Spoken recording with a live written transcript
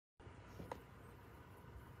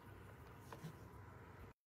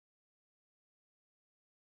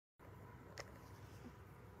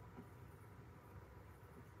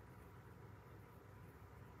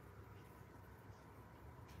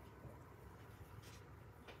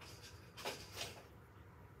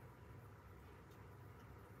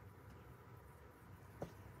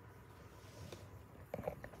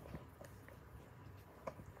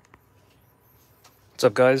What's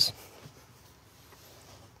up, guys?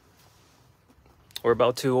 We're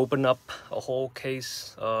about to open up a whole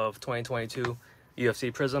case of 2022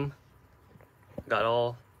 UFC Prizm. Got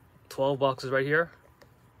all 12 boxes right here.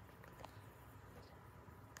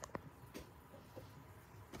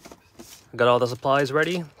 Got all the supplies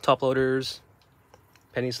ready. Top loaders,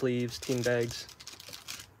 penny sleeves, team bags.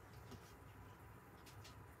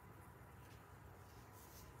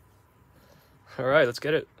 Alright, let's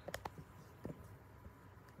get it.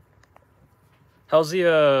 How's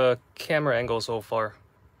the camera angle so far?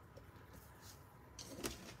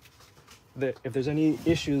 If there's any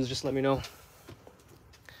issues, just let me know.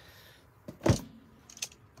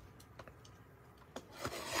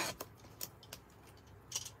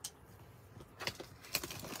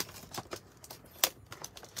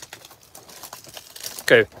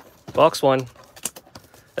 Okay, box one.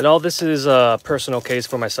 And all this is a personal case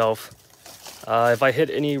for myself. If I hit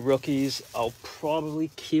any rookies, I'll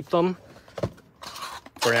probably keep them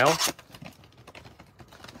for now.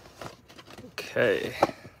 Okay.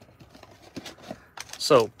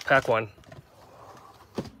 So, pack one.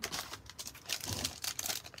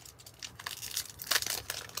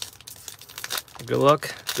 Good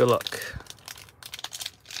luck, good luck.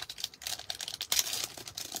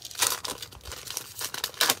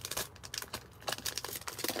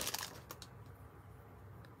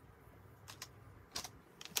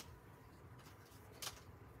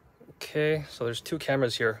 Okay, so there's two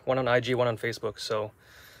cameras here, one on IG, one on Facebook, so I'm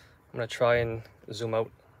gonna try and zoom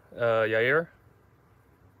out. Yair,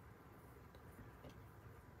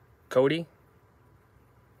 Cody,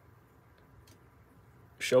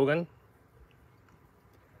 Shogun,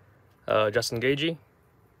 Justin Gagey.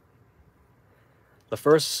 The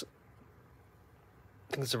first,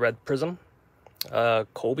 I think it's a red Prizm,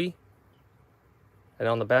 Colby, and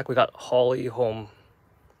on the back we got Holly Holm.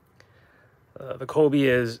 The Kobe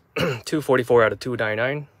is 244 out of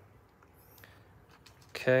 299.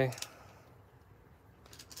 Okay.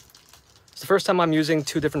 It's the first time I'm using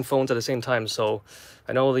two different phones at the same time, so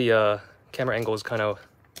I know the camera angle is kind of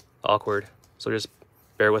awkward, so just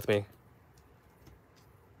bear with me.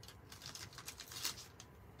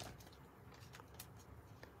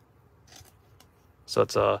 So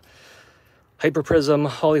it's a Hyper Prizm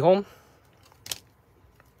Holly Holm.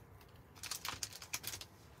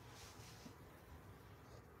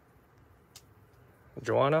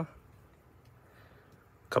 Joanna,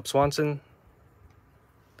 Cup Swanson.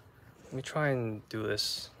 Let me try and do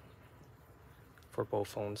this for both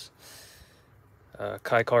phones.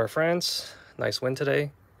 Kai Car France, nice win today.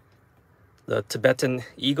 The Tibetan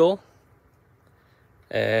Eagle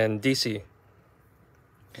and DC.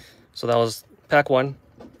 So that was pack one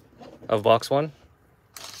of box one.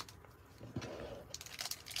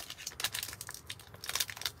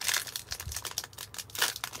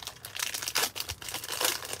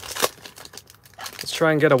 Let's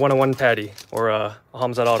try and get a one-on-one Patty or a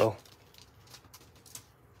Hamzat Auto.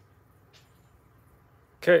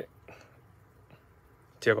 Okay.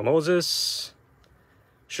 Thiago Moses,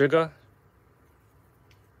 Sugar,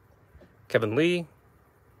 Kevin Lee,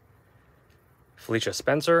 Felicia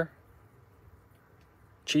Spencer,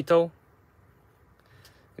 Cheeto.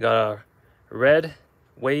 We got a red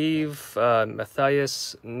Wave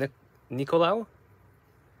Matthias Nicolau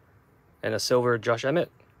and a silver Josh Emmett.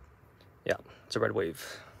 Yeah, it's a red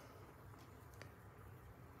Wave.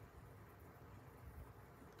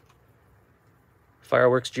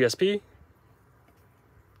 Fireworks GSP.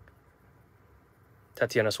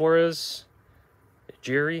 Tatiana Suarez.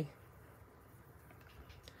 Jiri.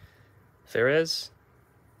 Ferez.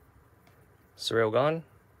 Cyril Gahn.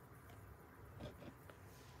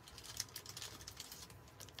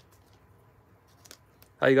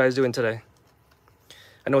 How you guys doing today?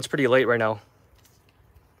 I know it's pretty late right now.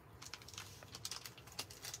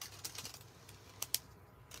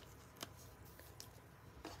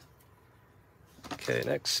 Okay,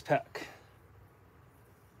 next pack.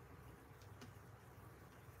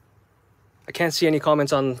 I can't see any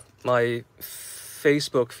comments on my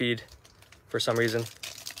Facebook feed for some reason,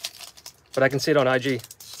 but I can see it on IG.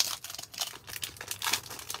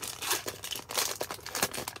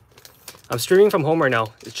 I'm streaming from home right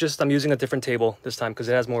now. It's just I'm using a different table this time because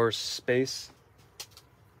it has more space.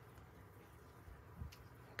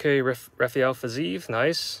 Okay, Rafael Fiziev,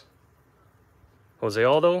 nice. Jose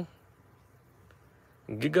Aldo.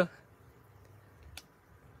 Giga,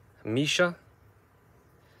 Misha,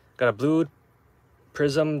 got a blue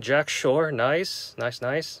Prizm Jack Shore, nice,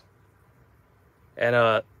 nice.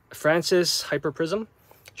 And Francis Hyper Prizm,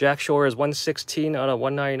 Jack Shore is 116 out of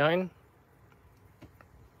 199.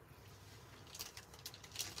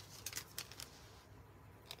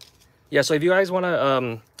 Yeah, so if you guys want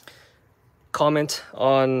to comment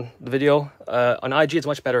on the video, on IG it's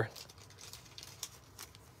much better,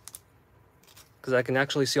 because I can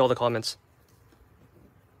actually see all the comments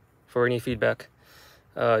for any feedback.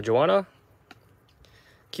 Joanna,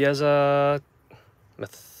 Chiesa,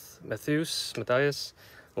 Matthias,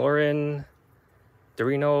 Lauren,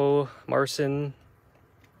 Dorino, Marcin.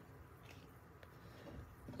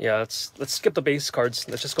 Yeah, let's skip the base cards.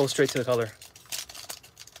 Let's just go straight to the color.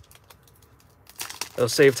 It'll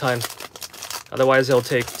save time. Otherwise, it'll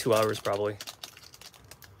take 2 hours probably.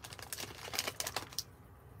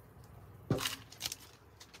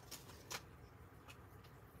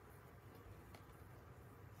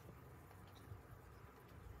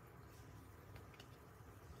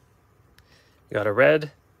 You got a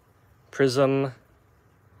red Prizm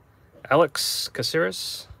Alex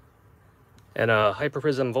Caceres and a Hyper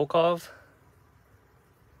Prizm Volkov.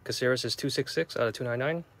 Caceres is 266 out of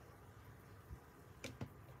 299.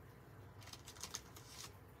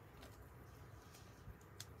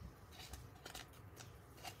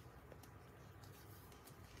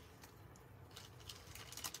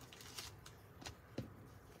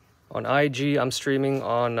 On IG, I'm streaming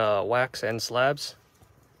on Wax and Slabs.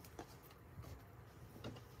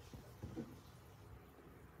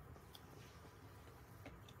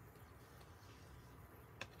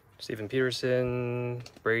 Steven Peterson,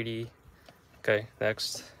 Brady. Okay,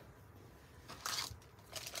 next.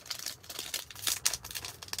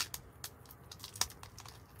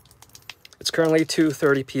 It's currently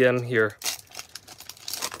 2:30 p.m. here.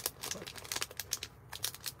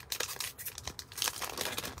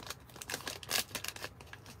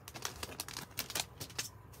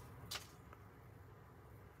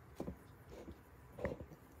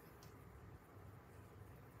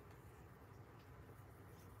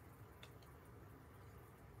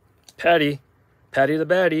 Patty the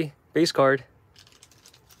Baddie, base card.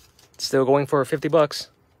 Still going for 50 bucks.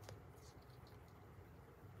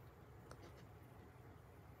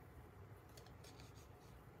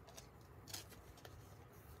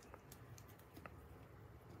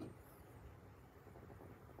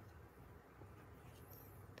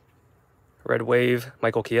 Red Wave,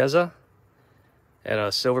 Michael Chiesa. And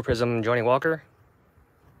a Silver Prizm, Johnny Walker.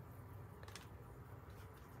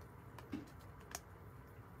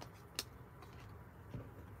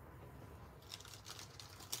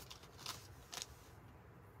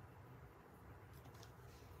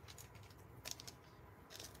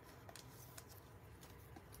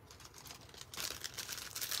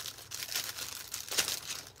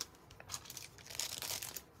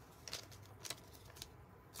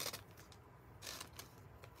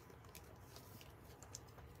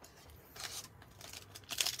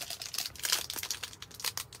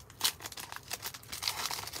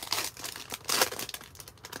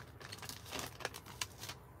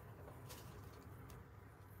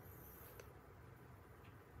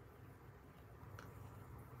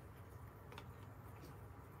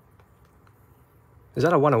 Is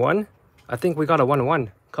that a 1-1? I think we got a 1-1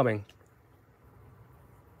 coming.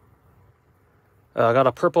 I got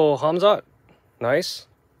a purple Hamzat. Nice.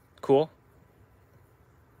 Cool.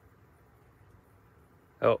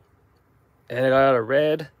 Oh. And I got a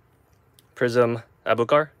red Prizm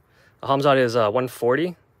Abukar. Hamzat is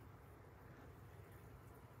 140.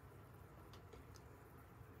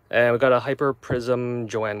 And we got a Hyper Prizm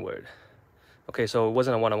Joanne Wood. Okay, so it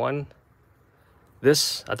wasn't a 1-1.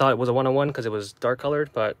 This, I thought it was a 1-1 because it was dark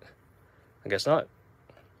colored, but I guess not.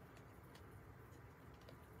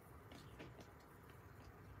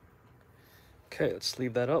 Okay, let's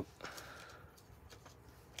leave that up.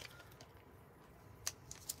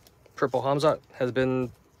 Purple Hamzat has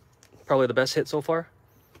been probably the best hit so far.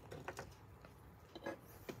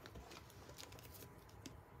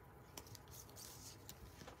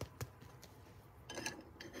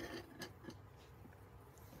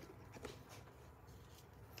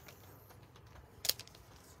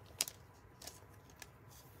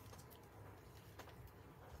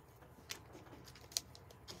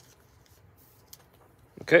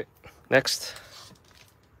 Okay, next.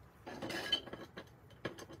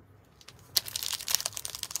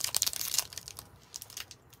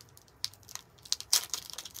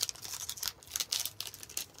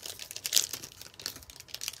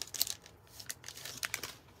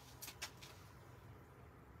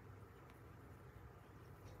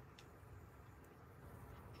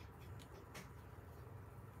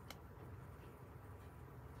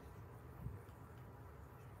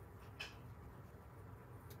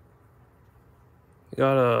 You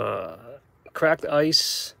got a Cracked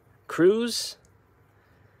Ice Cruise.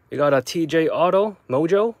 You got a TJ Auto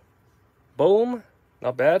Mojo. Boom.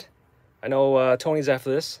 Not bad. I know Tony's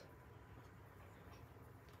after this.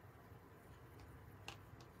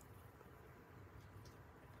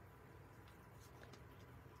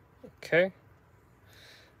 Okay.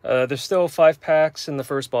 There's still 5 packs in the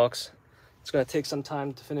first box. It's gonna take some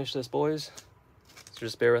time to finish this, boys. So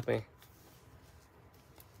just bear with me.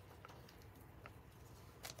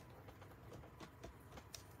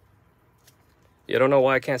 Yeah, I don't know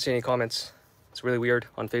why I can't see any comments. It's really weird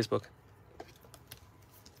on Facebook.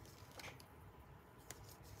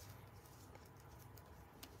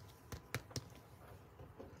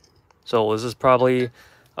 So this is probably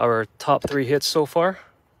our top 3 hits so far.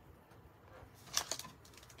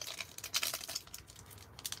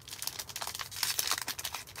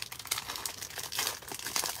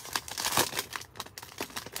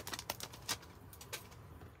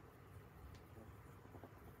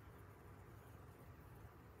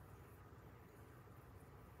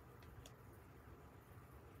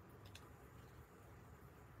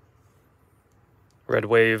 Red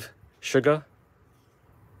Wave, Sugar.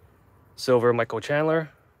 Silver, Michael Chandler.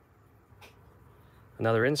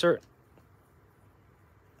 Another insert.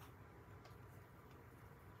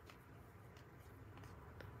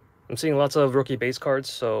 I'm seeing lots of rookie base cards,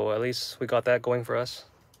 so at least we got that going for us.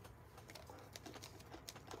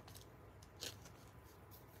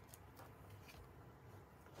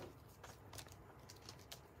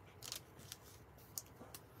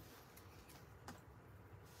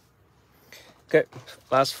 Okay,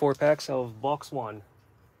 last 4 packs of box 1.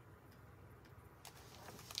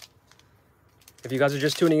 If you guys are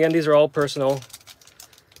just tuning in, these are all personals.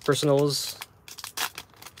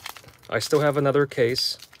 I still have another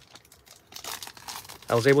case.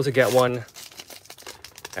 I was able to get one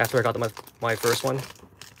after I got my first one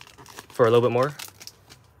for a little bit more.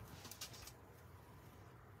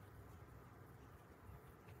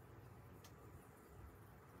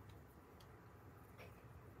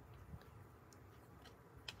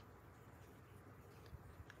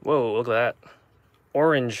 Whoa, look at that.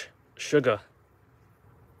 Orange Sugar.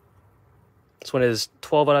 This one is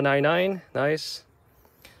 12 out of 99. Nice.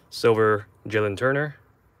 Silver Jalen Turner.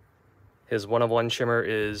 His 1-of-1 shimmer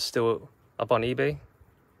is still up on eBay,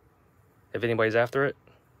 if anybody's after it.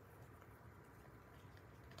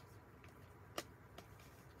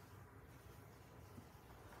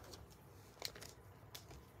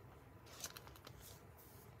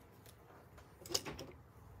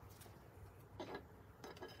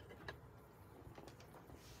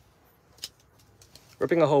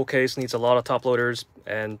 Ripping a whole case needs a lot of top loaders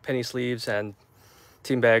and penny sleeves and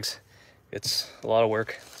team bags. It's a lot of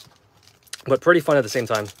work, but pretty fun at the same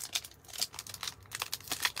time.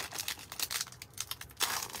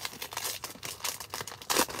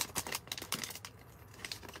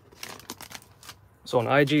 So on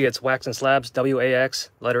IG, it's Wax and Slabs, WAX,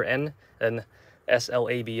 letter N, and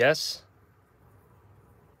SLABS.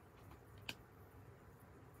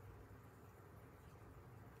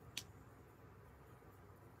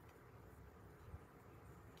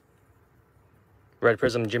 Red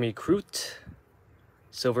Prism, Jimmy Crute.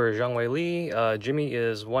 Silver, Zhang Wei Li. Jimmy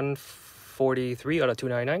is 143 out of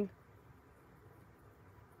 299.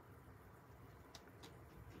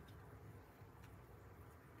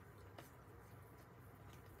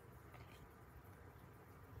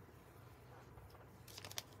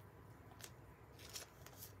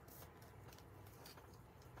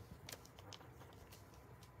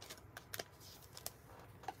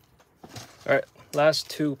 All right,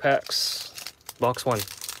 last 2 packs. Box 1.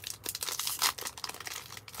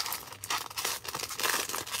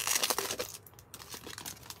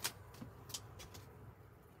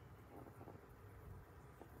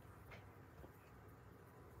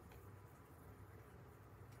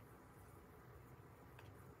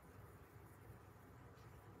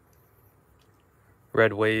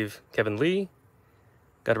 Red Wave, Kevin Lee.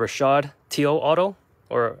 Got a Rashad T.O. auto,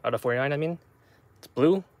 or out of 49, I mean. It's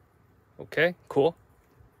blue. Okay, cool.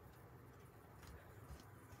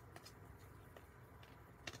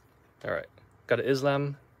 All right, got an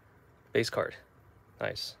Islam base card.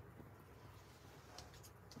 Nice.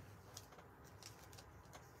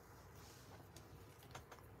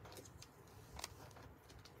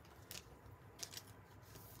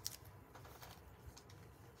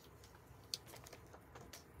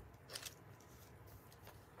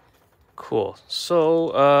 Cool. So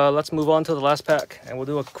let's move on to the last pack, and we'll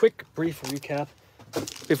do a quick, brief recap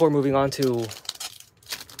before moving on to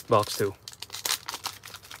box 2.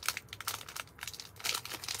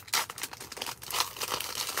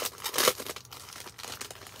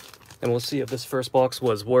 And we'll see if this first box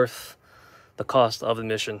was worth the cost of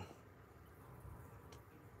admission.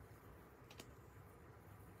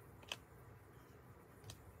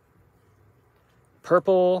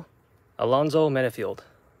 purple Alonzo Manifield.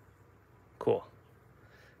 Cool.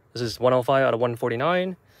 This is 105 out of 149.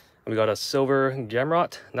 And we got a silver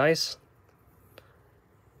Gamrot. Nice.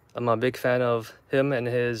 I'm a big fan of him and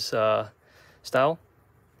his style.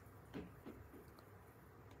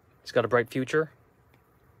 He's got a bright future.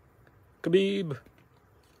 Khabib.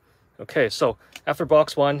 Okay, so after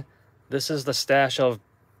box one, this is the stash of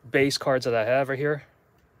base cards that I have right here.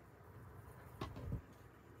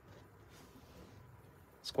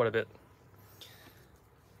 It's quite a bit.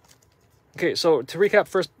 Okay, so to recap,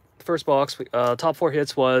 first box, top 4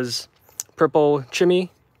 hits was purple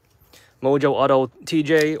Chimmy, Mojo Auto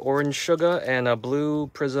TJ, Orange Sugar, and a blue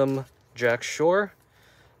Prism Jack Shore.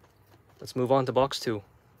 Let's move on to box 2.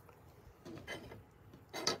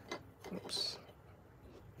 Oops.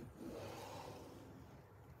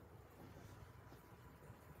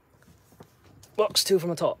 Box 2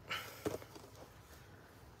 from the top.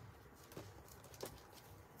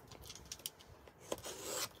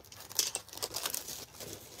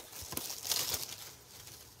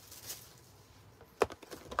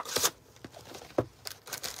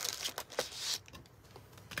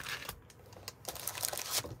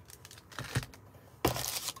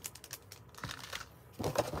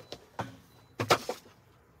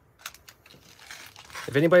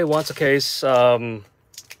 If anybody wants a case, my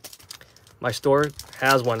store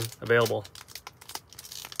has one available.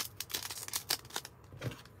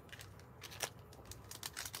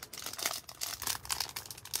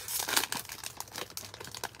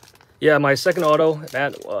 Yeah, my second auto,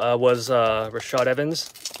 that was Rashad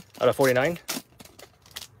Evans out of 49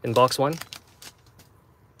 in box 1. It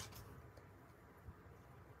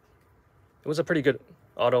was a pretty good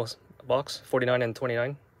auto box, 49 and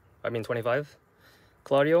 29. I mean 25.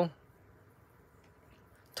 Claudio.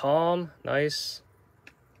 Tom, nice.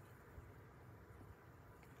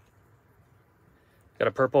 Got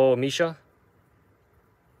a purple Misha.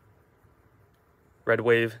 Red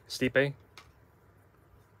Wave Stipe.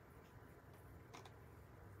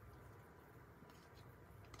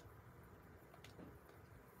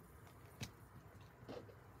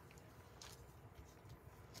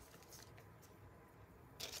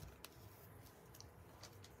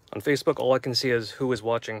 On Facebook, all I can see is who is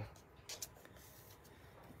watching.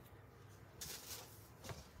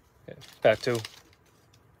 Okay, pack 2. I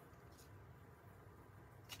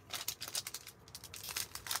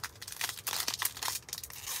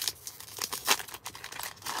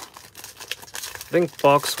think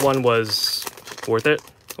box 1 was worth it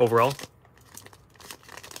overall.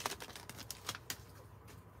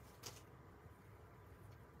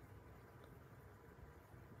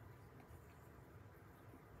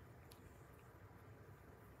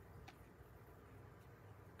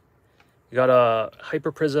 You got a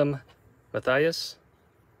Hyper Prism Matthias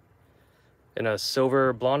and a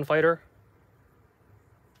silver blonde fighter.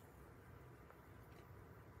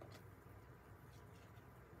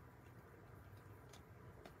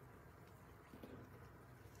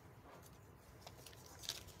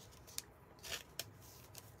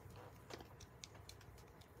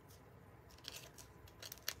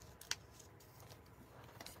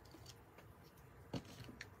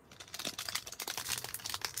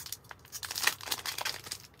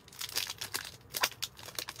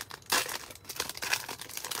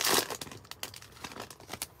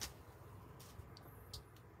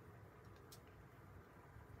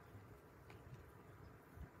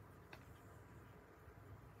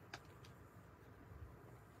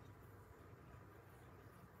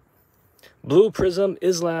 Blue Prism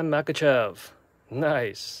Islam Makhachev.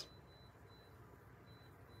 Nice.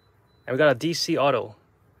 And we got a DC auto.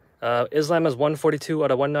 Islam is 142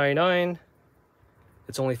 out of 199.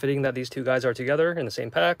 It's only fitting that these two guys are together in the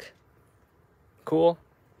same pack. Cool.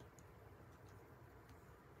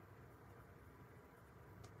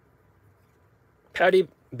 Patty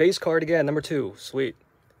base card again, number 2. Sweet.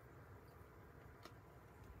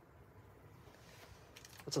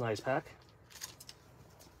 That's a nice pack.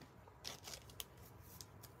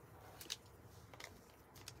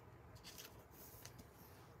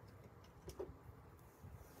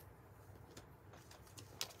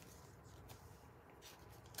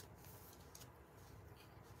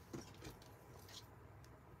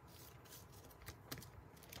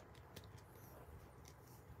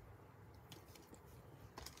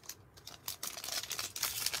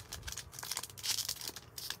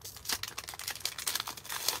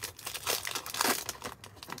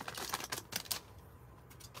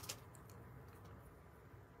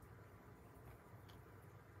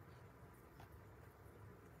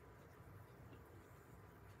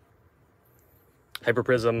 Hyper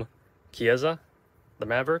Prism Chiesa, the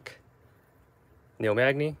Maverick. Neil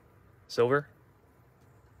Magny, silver.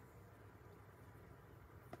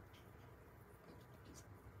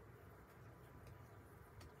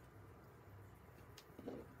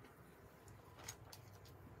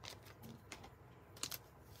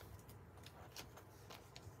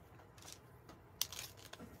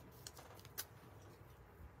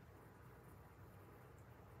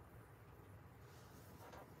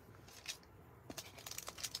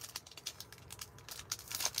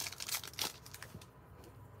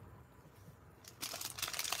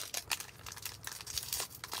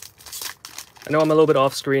 I know I'm a little bit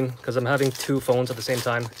off screen because I'm having two phones at the same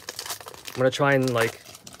time. I'm gonna try and like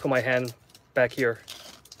put my hand back here.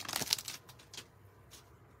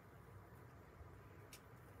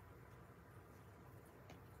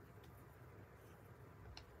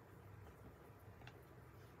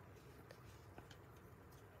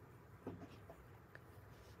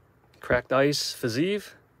 Cracked Ice,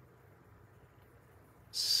 Fazeev.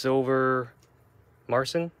 Silver,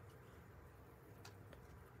 Marcin.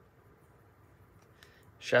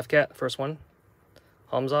 Shavkat, first one.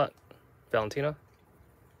 Hamzat, Valentina.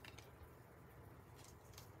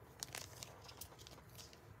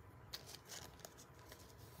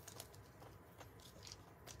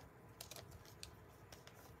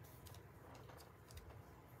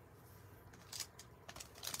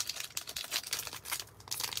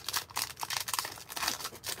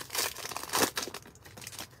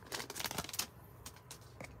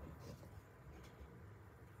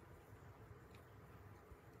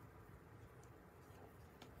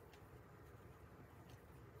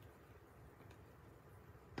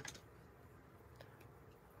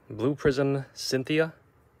 Blue Prizm, Cynthia.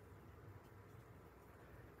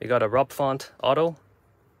 We got a Rob Font auto.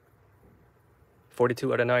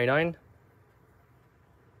 42 out of 99.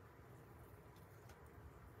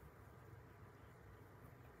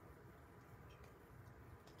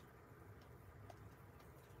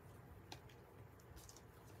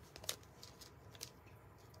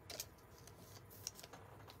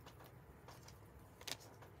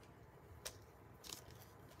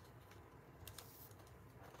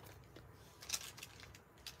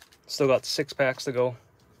 Still got 6 packs to go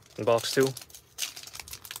in box 2.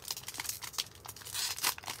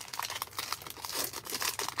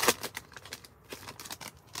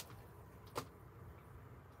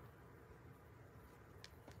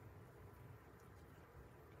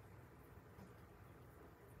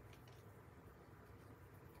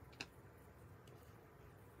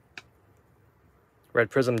 Red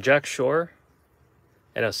Prizm, Jack Shore,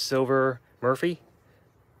 and a silver Murphy.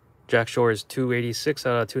 Jack Shore is 286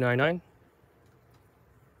 out of 299.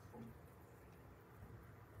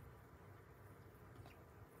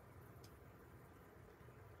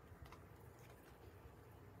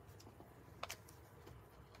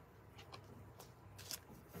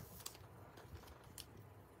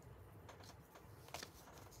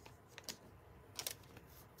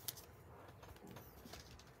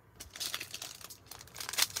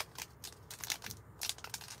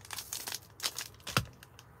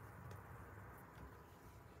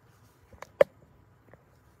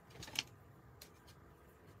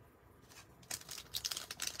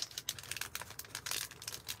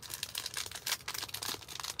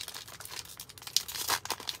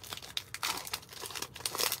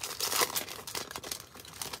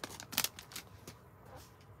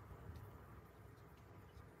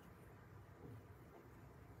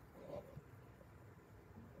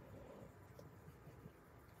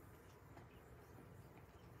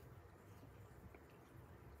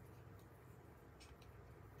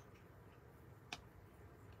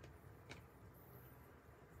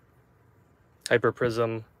 Hyper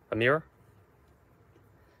Prizm, Amir,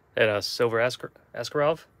 and a silver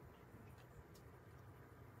Askarov.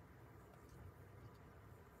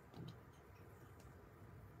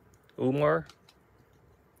 Umar.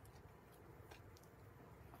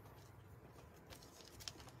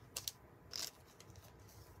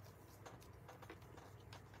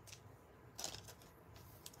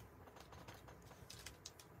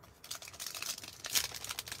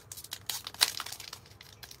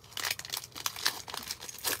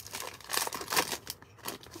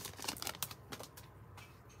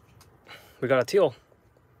 We got a teal.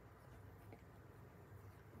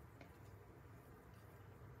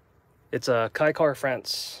 It's a Kaikar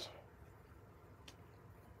France.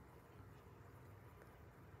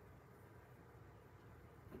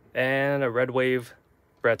 And a Red Wave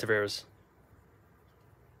Brad Tavares.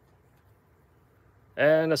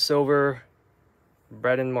 And a silver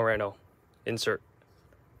Braden Moreno. Insert.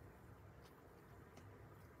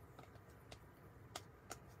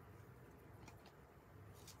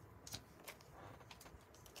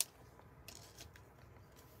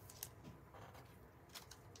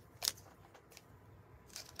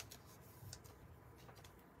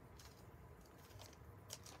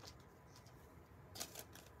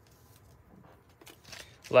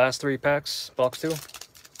 Last 3 packs, box 2.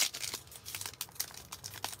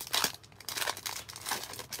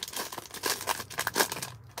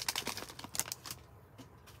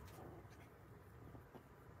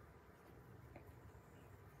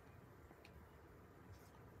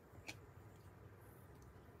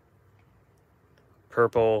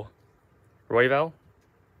 Purple Royval.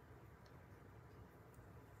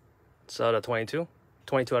 It's out of 22.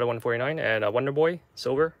 22 out of 149. And a Wonder Boy,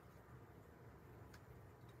 silver.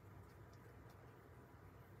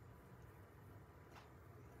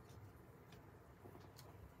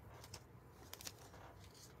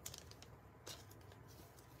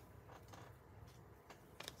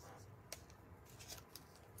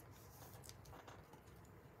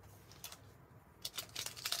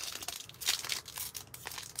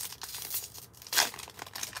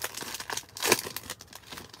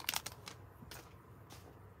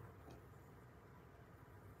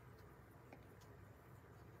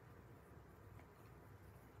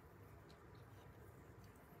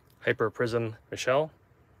 Hyper Prizm Michelle.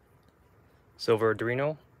 Silver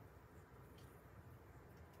Dorino.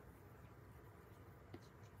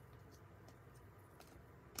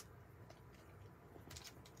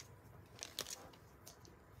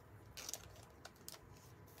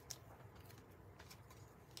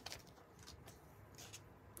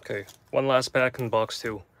 Okay, one last pack in box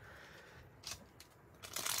 2.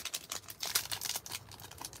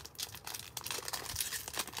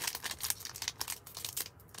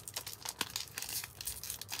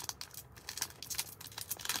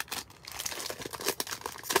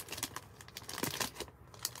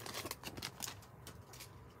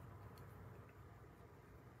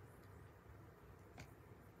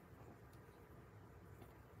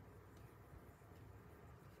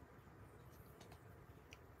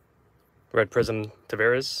 Red Prizm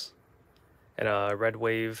Tavares, and a Red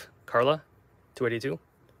Wave Carla, 282.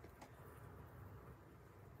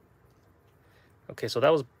 Okay, so that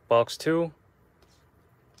was box 2.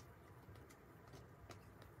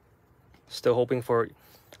 Still hoping for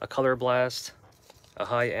a Color Blast, a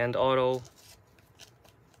high-end auto,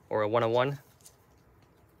 or a 1-on-1.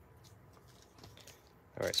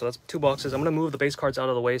 Alright, so that's 2 boxes. I'm going to move the base cards out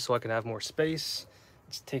of the way so I can have more space.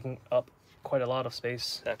 It's taking up quite a lot of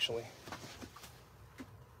space, actually.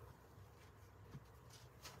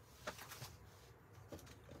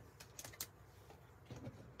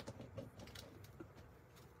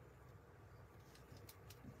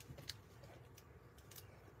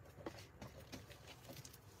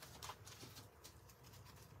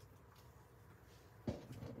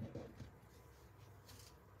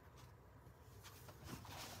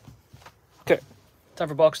 Okay, time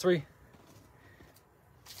for box 3.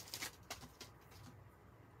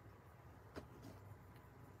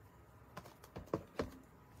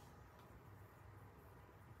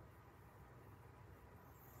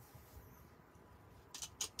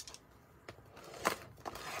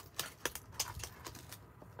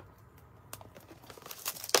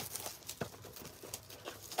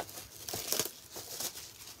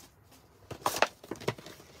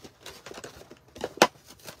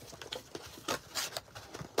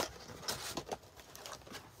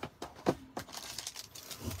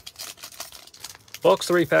 Box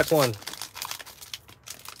 3, pack 1.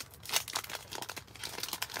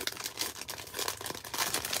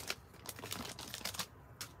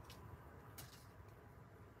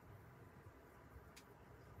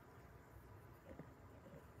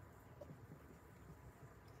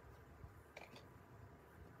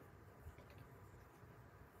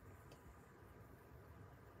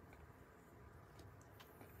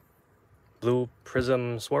 Blue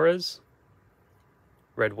Prizm Suarez,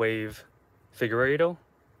 Red Wave Figueiredo,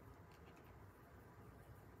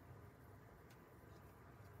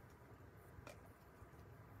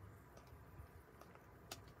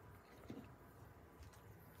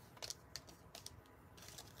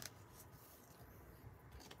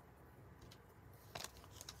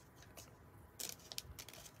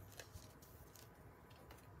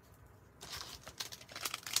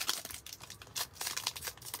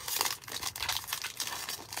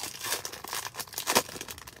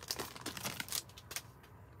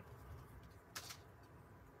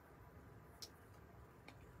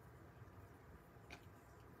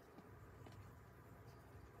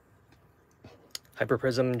 Hyper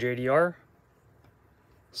Prizm JDR,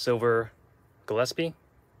 Silver Gillespie,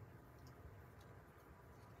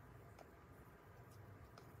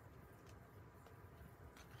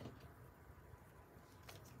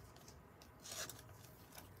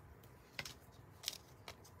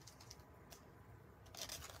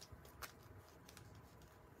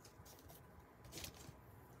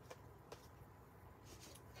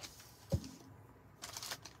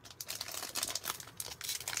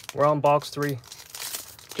 We're on box 3.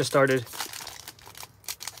 Just started.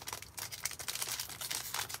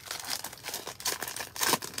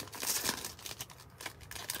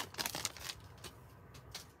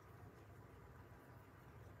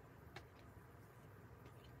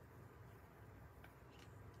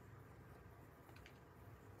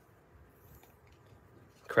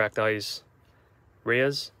 Cracked Ice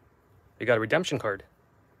Reyes. We got a redemption card.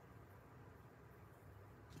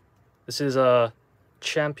 This is a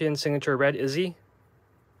Champion Signature Red Izzy.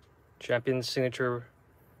 Champion Signature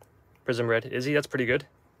Prizm Red Izzy. That's pretty good.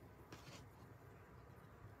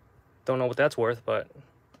 Don't know what that's worth, but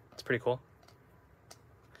it's pretty cool.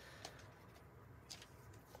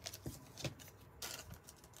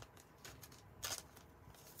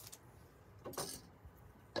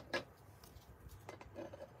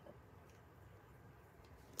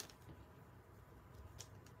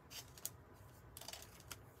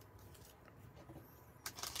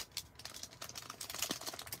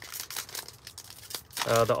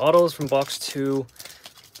 The autos from box 2,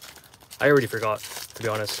 I already forgot, to be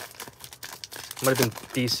honest. Might have been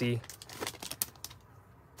DC.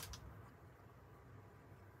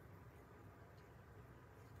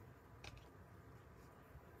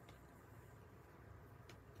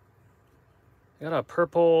 I got a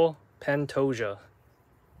purple Pantoja.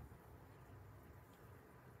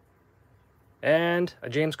 And a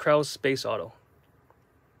James Krause Space Auto.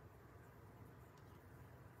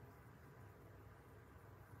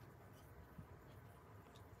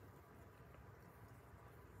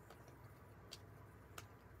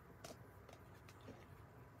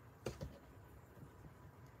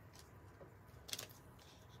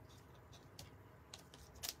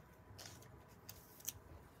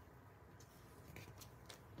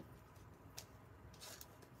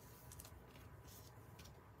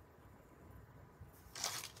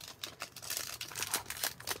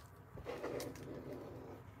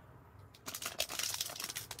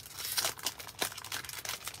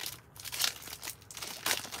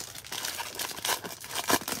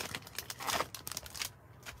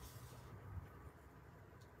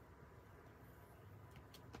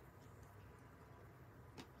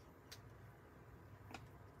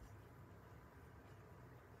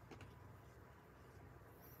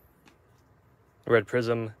 Red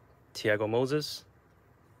Prizm, Thiago Moses.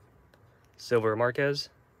 Silver Marquez.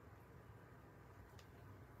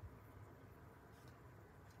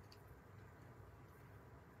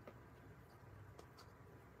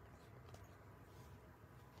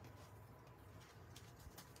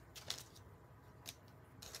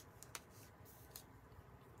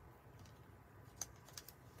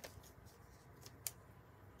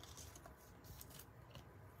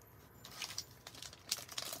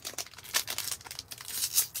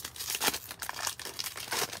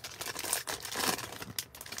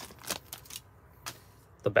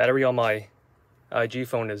 The battery on my IG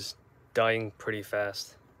phone is dying pretty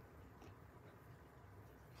fast.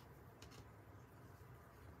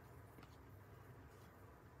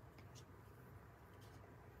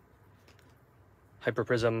 Hyper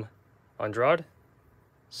Prizm Andrade.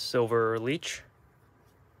 Silver Leech.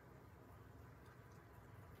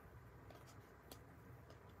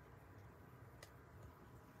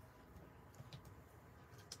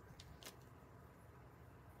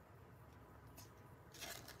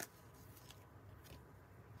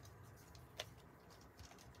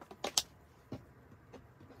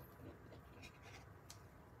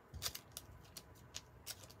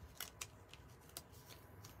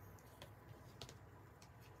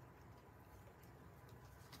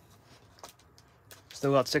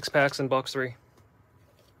 Still got 6 packs in box 3.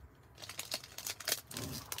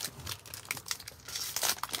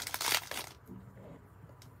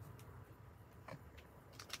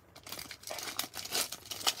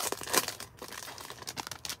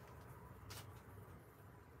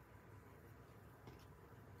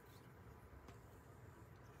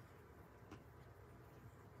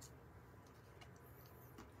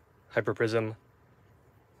 Hyper Prizm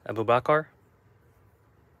Abubakar.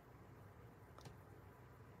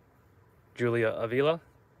 Julia Avila.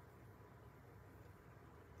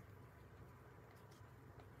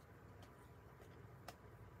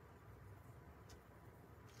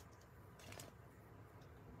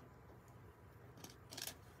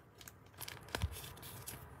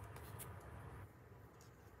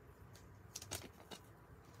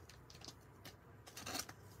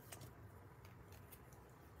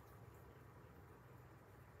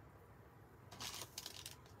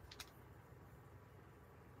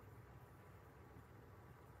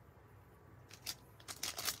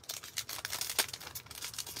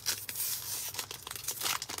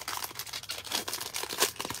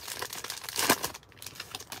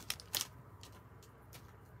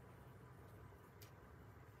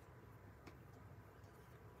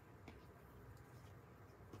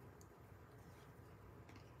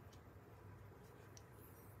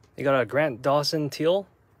 You got a Grant Dawson teal.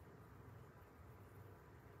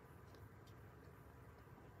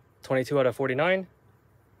 22 out of 49.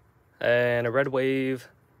 And a Red Wave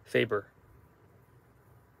Faber.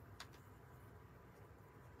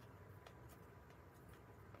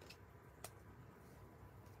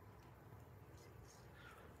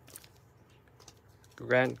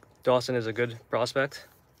 Grant Dawson is a good prospect.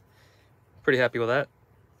 Pretty happy with that.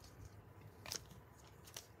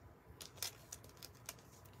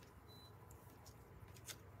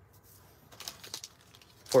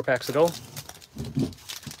 Four packs to go.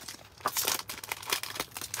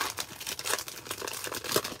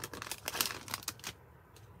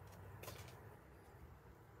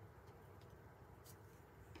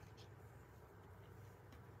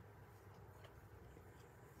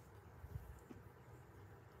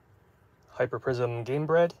 Hyper Prizm Game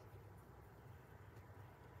Bread.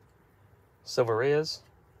 Silver Reyes.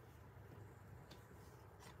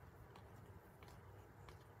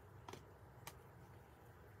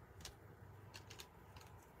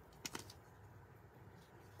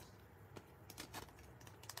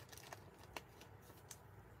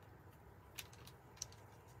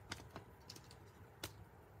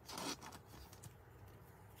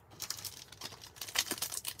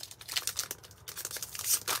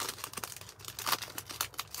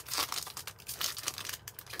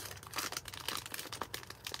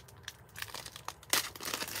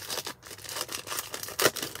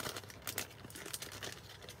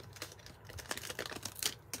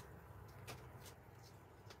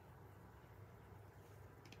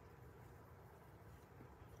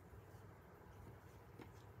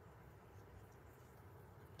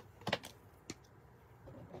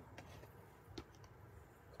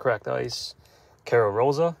 Cracked Ice, Caro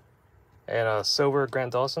Rosa, and a silver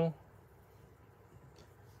Grant Dawson.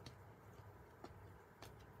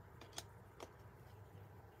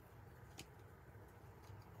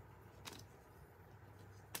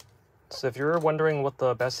 So if you're wondering what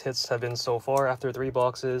the best hits have been so far after 3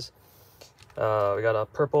 boxes, we got a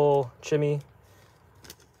purple Chimmy,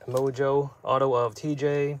 Mojo auto of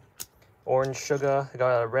TJ, orange Sugar. I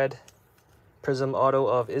got a red Prism auto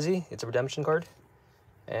of Izzy. It's a redemption card.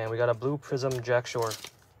 And we got a blue Prism Jack Shore.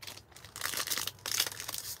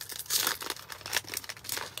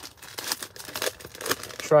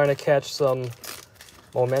 Trying to catch some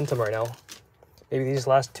momentum right now. Maybe these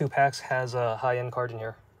last 2 packs has a high-end card in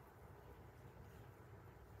here.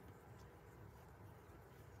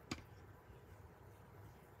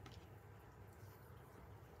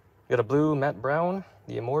 We got a blue Matt Brown,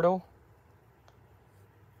 the Immortal.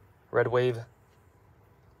 Red Wave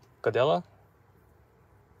Godella.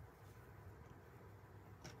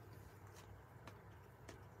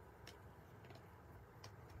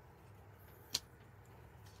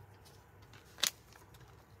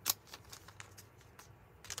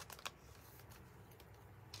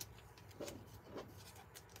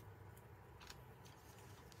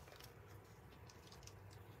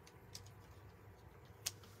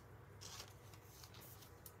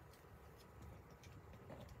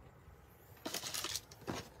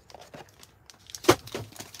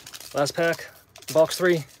 Last pack, box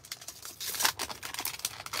 3.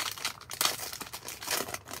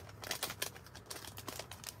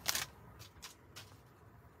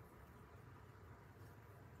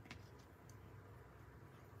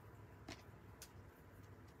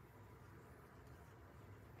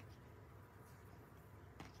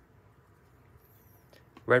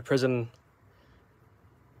 Red Prism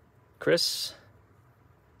Chris,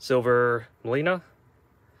 silver Melina.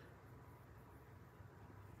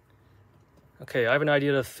 Okay, I have an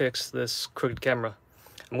idea to fix this crooked camera.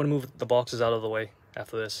 I'm going to move the boxes out of the way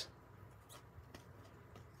after this.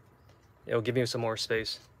 It'll give me some more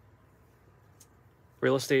space.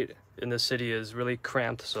 Real estate in this city is really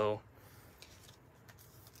cramped, so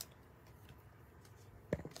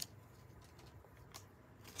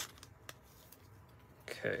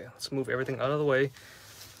okay, let's move everything out of the way.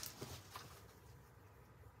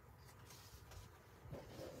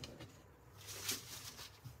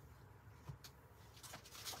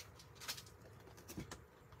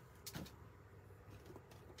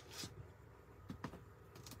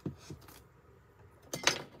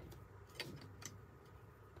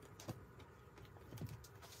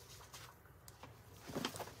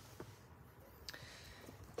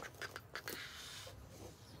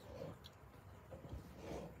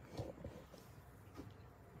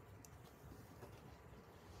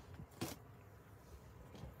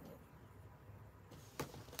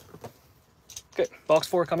 Okay, box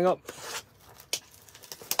 4 coming up.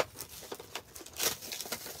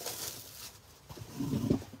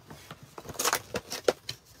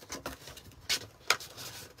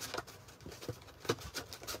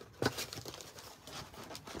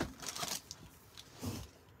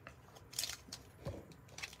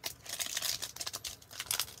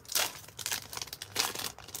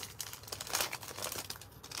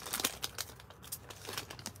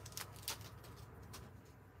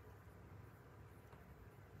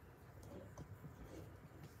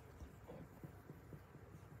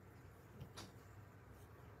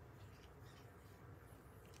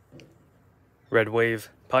 Red Wave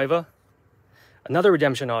Paiva. Another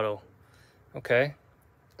redemption auto. Okay.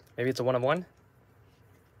 Maybe it's a 1-of-1.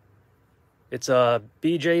 It's a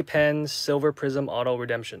BJ Penn Silver Prizm Auto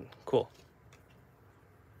Redemption. Cool.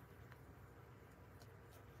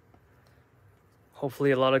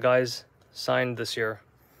 Hopefully a lot of guys signed this year,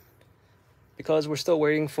 because we're still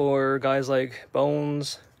waiting for guys like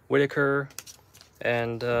Bones, Whitaker,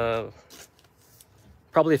 and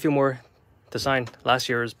probably a few more to sign last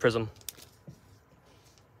year's Prizm.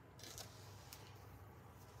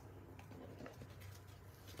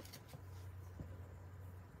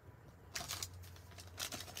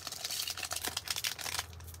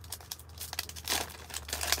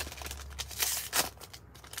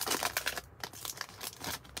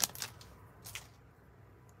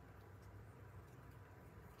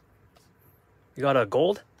 You got a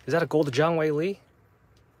gold? Is that a gold Zhang Wei Li?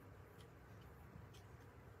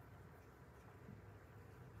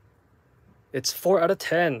 It's 4 out of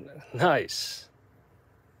 10. Nice.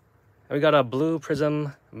 And we got a blue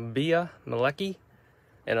Prizm Bia Malecki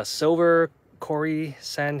and a silver Corey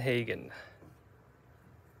Sanhagen.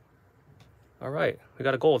 All right, we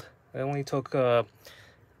got a gold. It only took a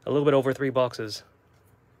little bit over 3 boxes.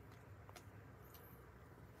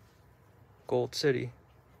 Gold City.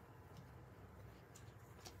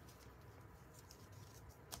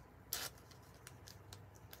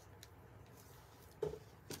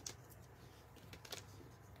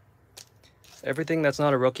 Everything that's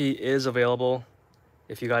not a rookie is available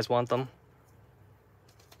if you guys want them.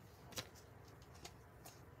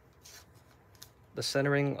 The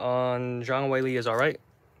centering on Zhang Wei Li is all right.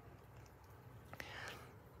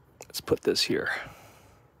 Let's put this here.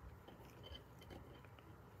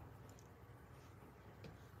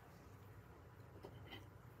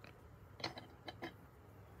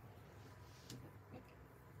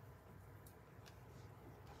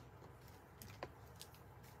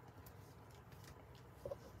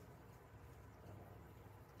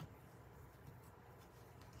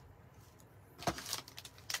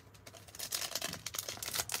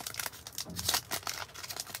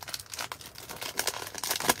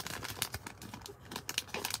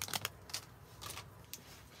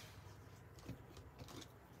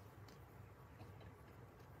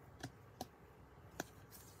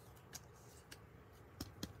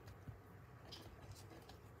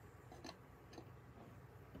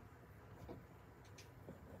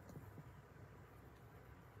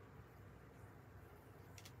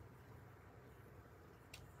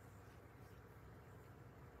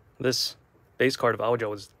 This base card of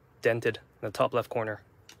Aojo is dented in the top left corner.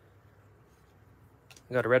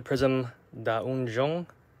 We got a red Prizm Daun Zhong,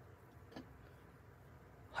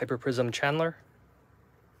 Hyper Prizm Chandler,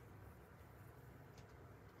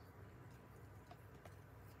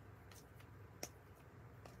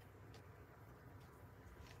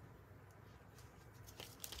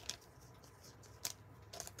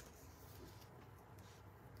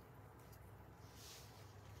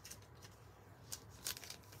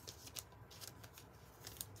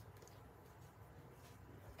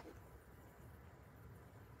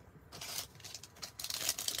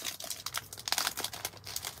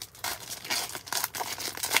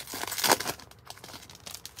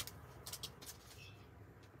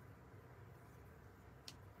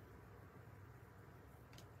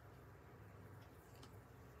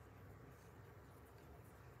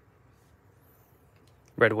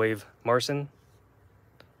 Red Wave Marcin,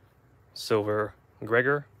 Silver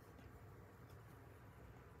Gregor,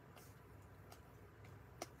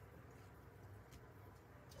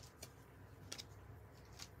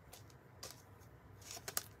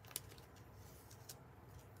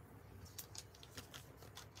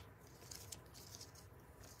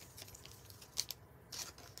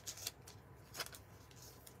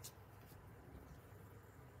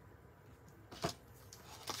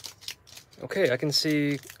 Okay, I can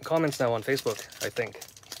see comments now on Facebook, I think.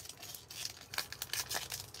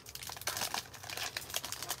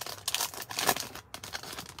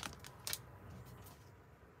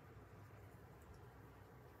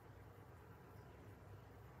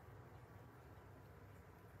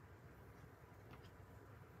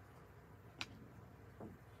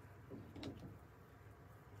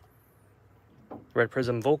 Red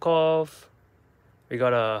Prizm Volkov. We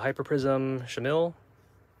got a Hyper Prizm Shamil.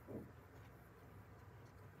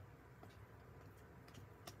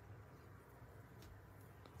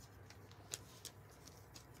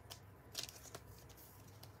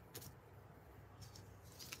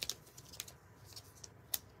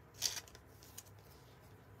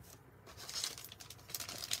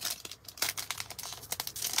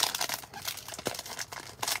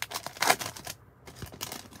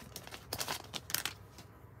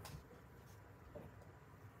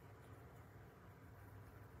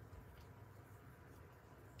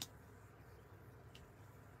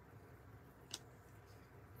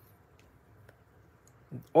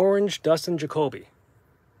 Orange Dustin Jacoby.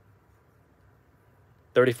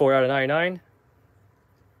 34 out of 99.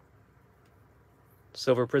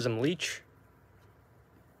 Silver Prizm Leech.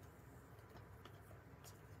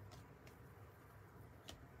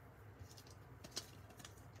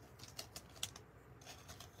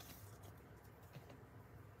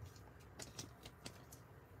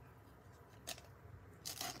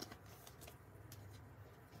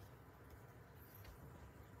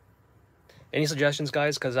 Any suggestions,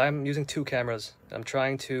 guys? Because I'm using 2 cameras. I'm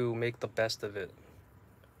trying to make the best of it.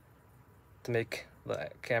 To make the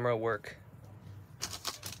camera work.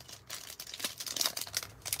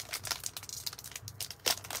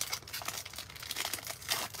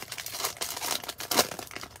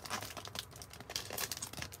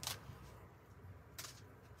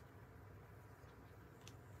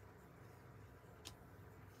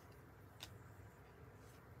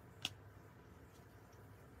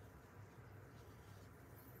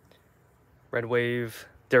 Red Wave,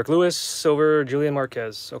 Derek Lewis, Silver, Julian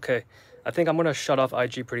Marquez. Okay, I think I'm gonna shut off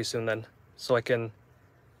IG pretty soon then, so I can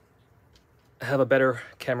have a better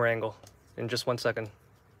camera angle in just 1 second.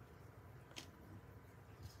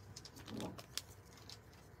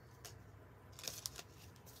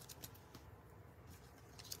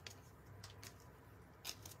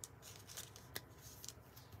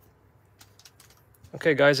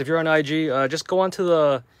 Okay guys, if you're on IG, just go onto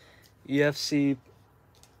the EFC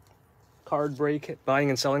card break buying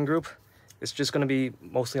and selling group. It's just going to be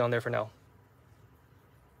mostly on there for now.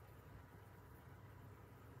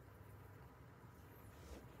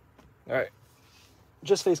 All right,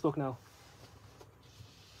 just Facebook now.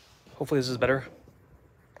 Hopefully this is better.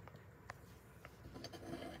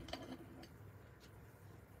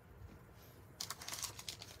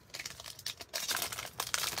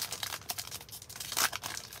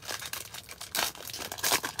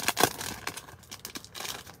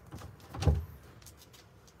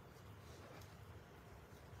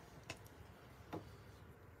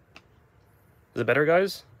 Is it better,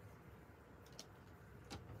 guys?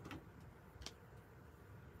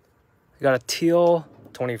 We got a teal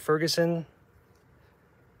Tony Ferguson,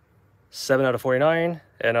 7 out of 49,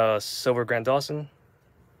 and a silver Grant Dawson.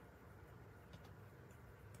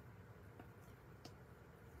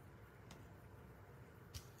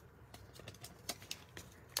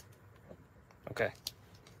 Okay.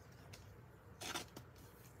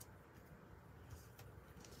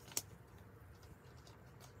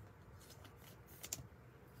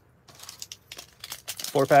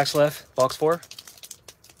 Four packs left, box 4.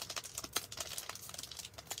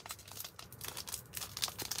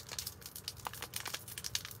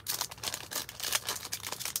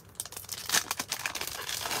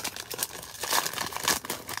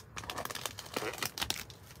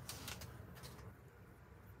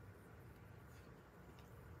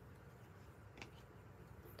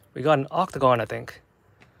 We got an octagon, I think.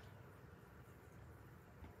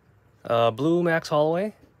 Blue Max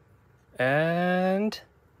Holloway. And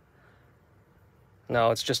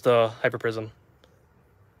no, it's just a Hyper Prizm.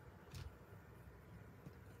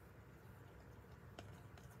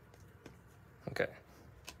 Okay.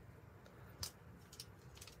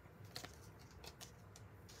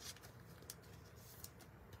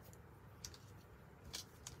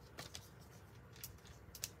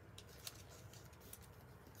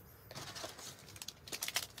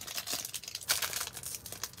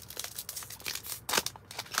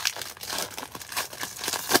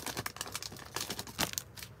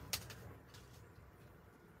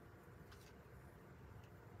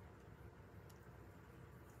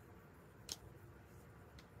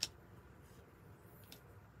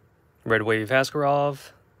 Red Wave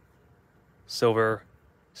Askarov, silver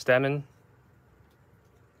Stamen,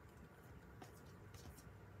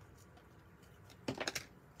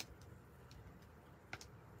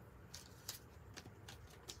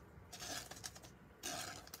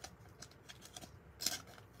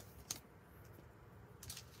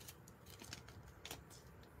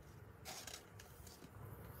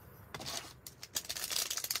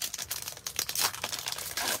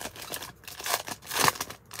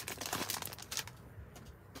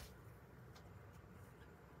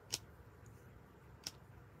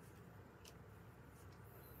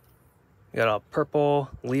 we got a purple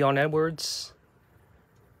Leon Edwards,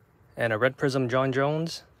 and a red Prizm John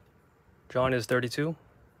Jones. John is 32.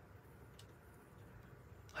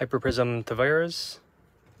 Hyper Prizm Tavares.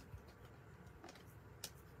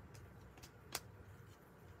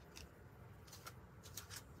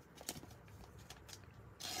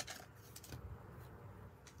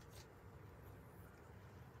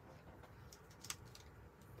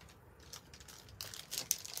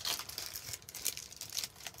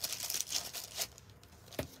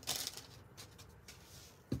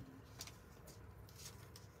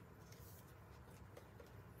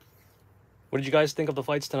 What did you guys think of the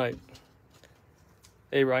fights tonight?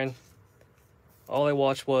 Hey, Ryan. All I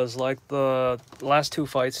watched was like the last 2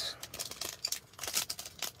 fights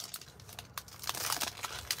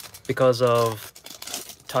because of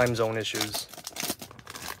time zone issues.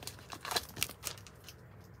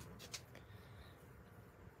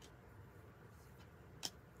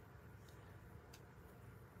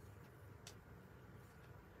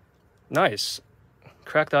 Nice.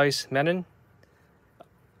 Cracked Ice Menon.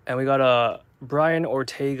 And we got a Brian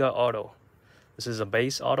Ortega auto. This is a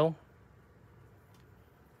base auto.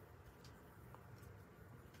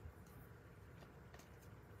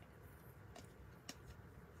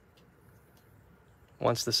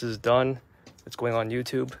 Once this is done, it's going on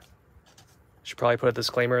YouTube. Should probably put a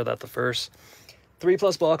disclaimer that the first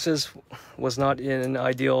 3+ boxes was not in an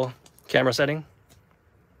ideal camera setting.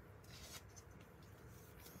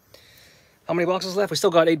 How many boxes left? We still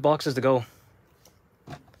got 8 boxes to go.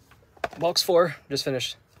 Box 4 just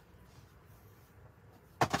finished.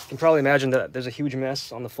 You can probably imagine that there's a huge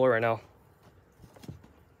mess on the floor right now.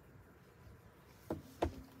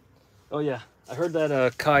 Oh yeah, I heard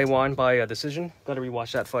that Kai won by a decision. Gotta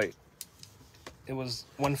rewatch that fight. It was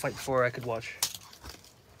one fight before I could watch.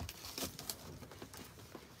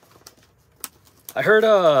 I heard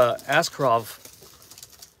Askarov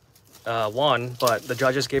won, but the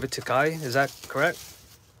judges gave it to Kai. Is that correct?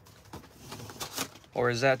 Or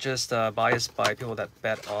is that just biased by people that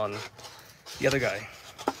bet on the other guy?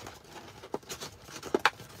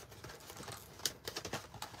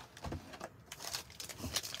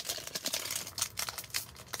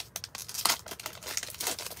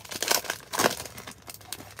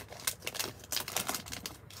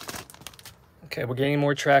 Okay, we're gaining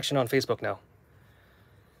more traction on Facebook now.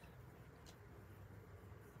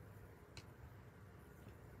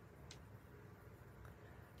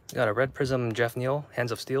 Got a Red Prism Jeff Neal,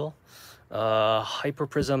 Hands of Steel. Hyper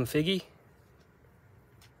Prism Figgy.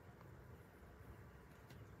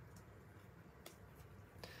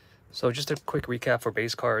 So just a quick recap for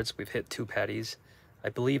base cards. We've hit 2 patties. I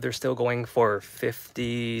believe they're still going for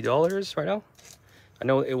 $50 right now. I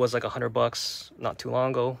know it was like $100 not too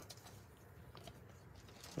long ago.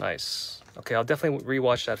 Nice. Okay, I'll definitely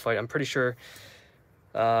rewatch that fight. I'm pretty sure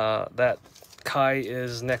that Kai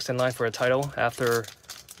is next in line for a title after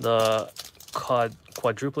the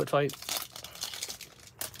quadruplet fight.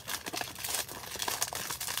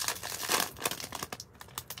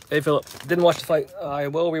 Hey Philip, didn't watch the fight. I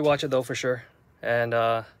will rewatch it though for sure, and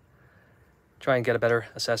try and get a better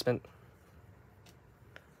assessment.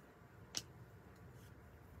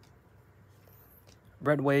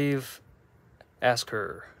 Red Wave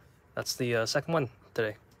Asker. That's the second one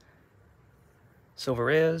today. Silver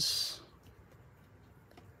Reyes.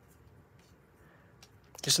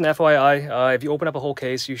 Just an FYI, if you open up a whole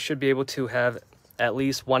case, you should be able to have at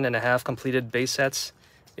least 1.5 completed base sets,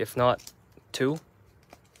 if not 2.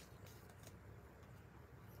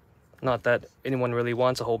 Not that anyone really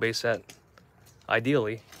wants a whole base set,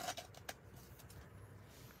 ideally.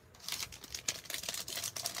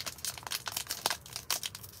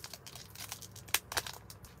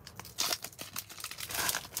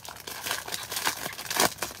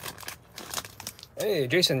 Hey,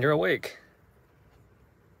 Jason, you're awake.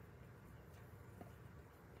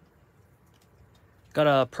 Got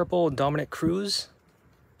a purple Dominic Cruz.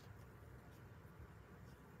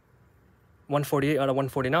 148 out of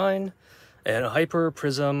 149. And a Hyper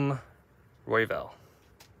Prism Royval.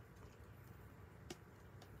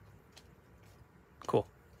 Cool.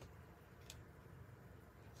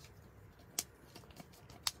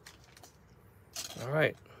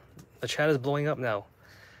 Alright. The chat is blowing up now.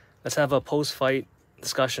 Let's have a post-fight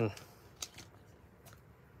discussion.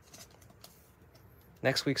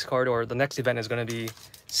 Next week's card, or the next event, is going to be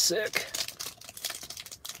sick.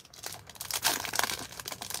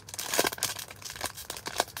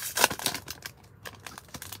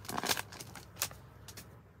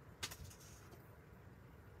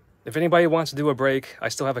 If anybody wants to do a break, I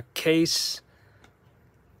still have a case.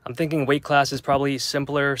 I'm thinking weight class is probably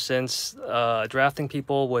simpler since drafting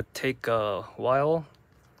people would take a while.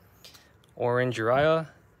 Orange Uriah,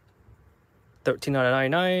 13 out of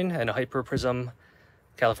 99, and a Hyper Prism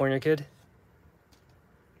California Kid.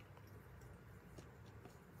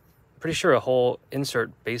 Pretty sure a whole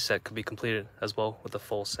insert base set could be completed as well with a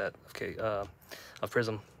full set of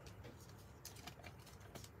Prism.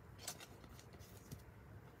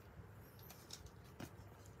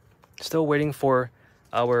 Still waiting for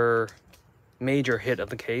our major hit of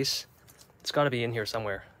the case. It's got to be in here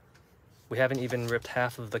somewhere. We haven't even ripped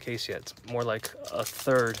half of the case yet. It's more like a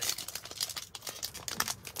third.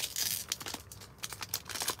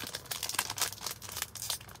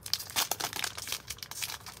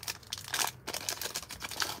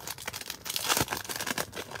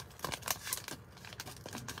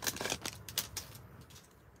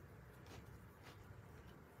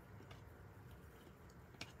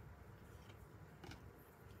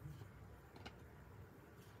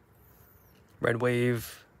 Red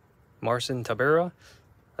Wave, Marcin Tabera.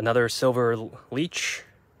 Another silver leech.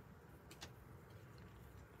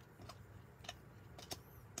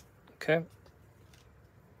 Okay.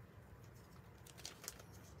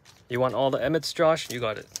 You want all the Emmets, Josh? You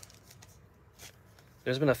got it.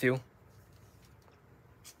 There's been a few.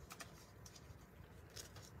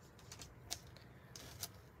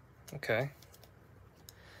 Okay.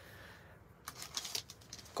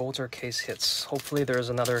 Golds or case hits. Hopefully there's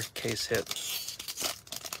another case hit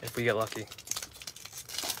if we get lucky.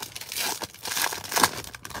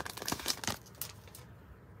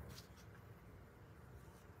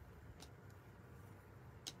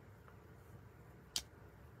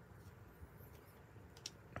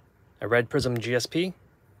 A red Prizm GSP.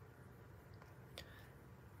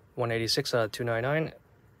 186 299.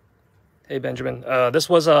 Hey Benjamin, this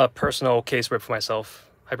was a personal case rip for myself.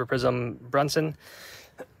 Hyper Prizm Brunson.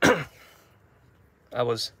 I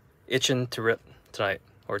was itching to rip tonight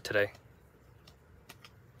or today.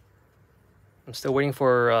 I'm still waiting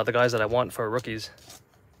for the guys that I want for rookies.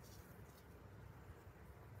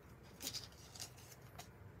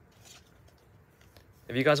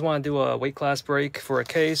 If you guys want to do a weight class break for a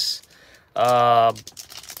case, the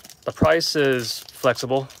price is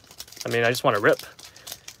flexible. I mean, I just want to rip.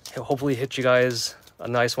 Hopefully hit you guys a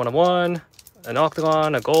nice 1-of-1, an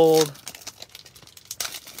octagon, a gold.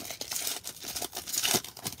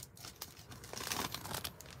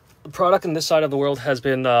 The product in this side of the world has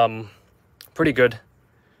been pretty good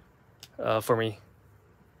for me,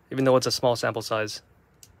 even though it's a small sample size.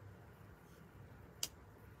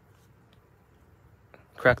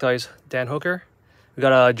 Cracked Eyes Dan Hooker. We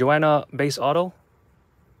got a Joanna base auto.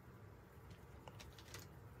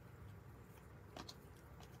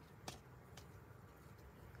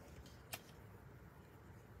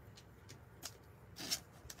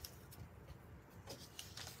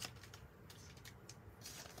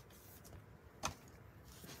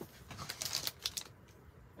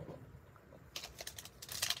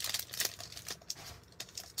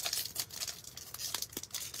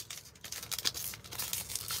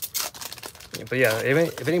 But yeah,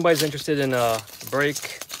 if anybody's interested in a break,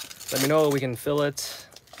 let me know. We can fill it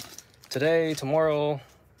today, tomorrow,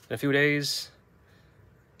 in a few days.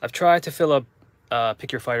 I've tried to fill a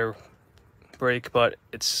Pick Your Fighter break, but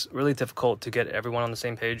it's really difficult to get everyone on the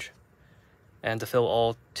same page and to fill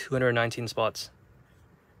all 219 spots.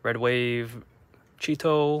 Red Wave,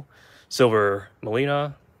 Cheeto, Silver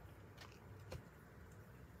Molina.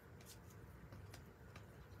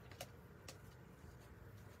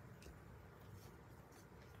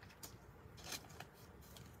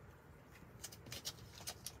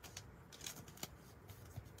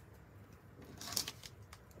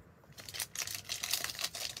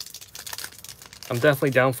 I'm definitely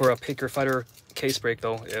down for a Pick Your Fighter case break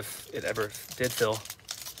though, if it ever did fill.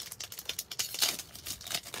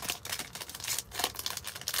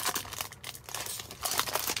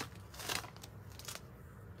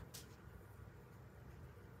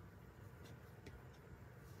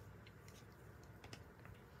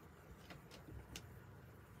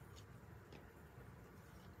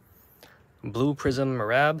 Blue Prizm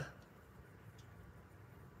Marab,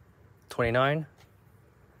 29.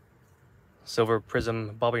 Silver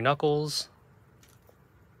Prizm Bobby Knuckles.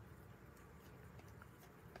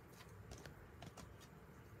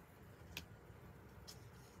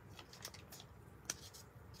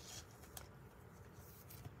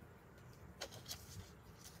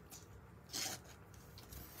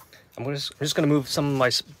 I'm just gonna move some of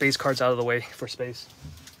my base cards out of the way for space.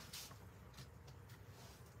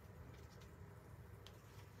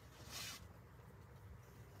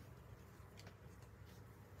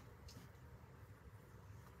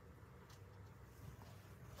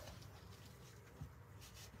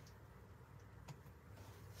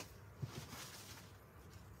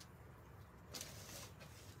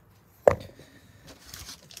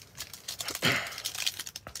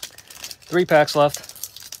 Three packs left.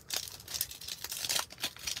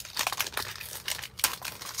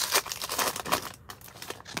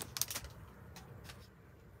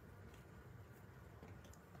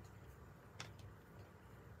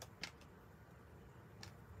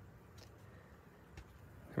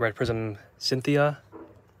 Red Prizm Cynthia.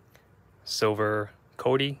 Silver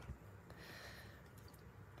Cody.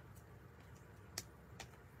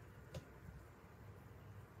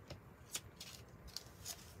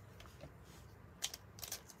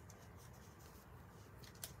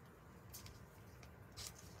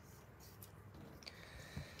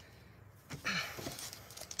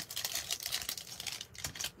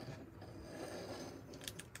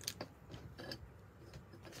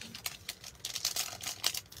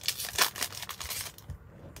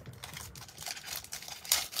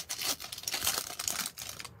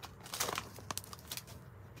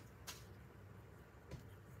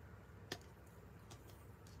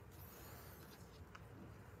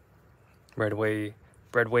 Red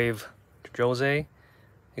Wave Jose. You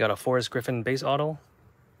got a Forrest Griffin base auto.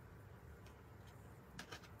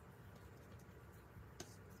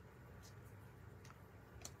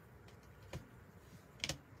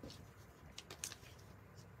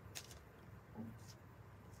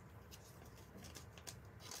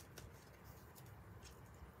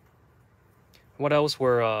 What else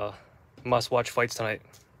were must-watch fights tonight?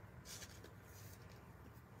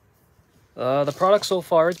 The product so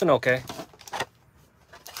far, it's been okay.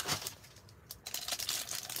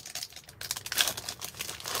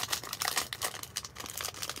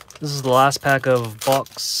 This is the last pack of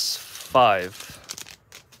box 5.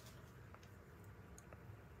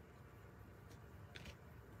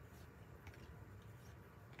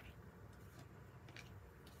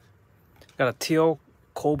 Got a teal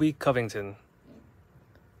Colby Covington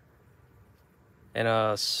and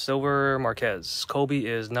a silver Marquez. Colby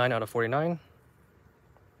is 9 out of 49.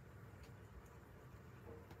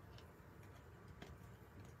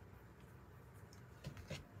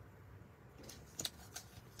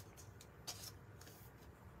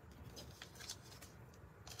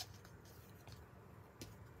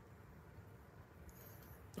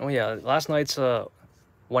 Oh yeah, last night's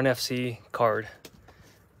 1FC card.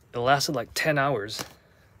 It lasted like 10 hours.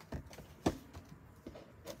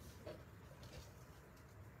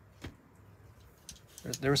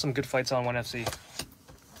 There were some good fights on 1FC.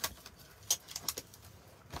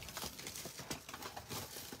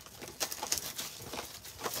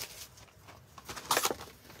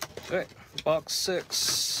 Okay, box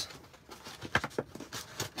 6.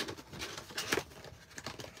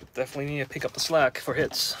 Definitely need to pick up the slack for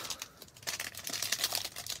hits.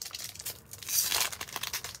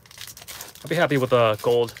 I'll be happy with a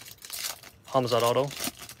gold Hamzat auto.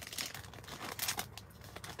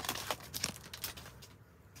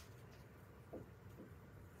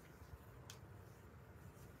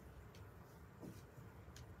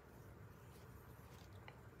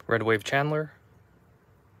 Red Wave Chandler.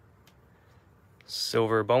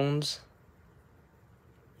 Silver Bones.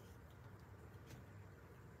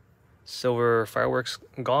 Silver Fireworks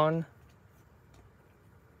Gone.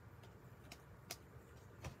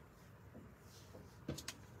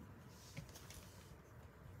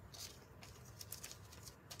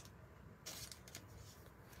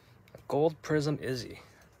 Gold Prizm Izzy.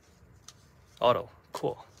 Auto.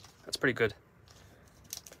 Cool. That's pretty good.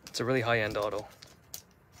 It's a really high-end auto.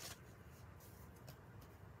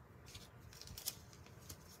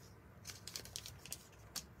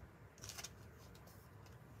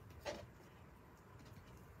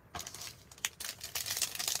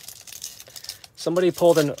 Somebody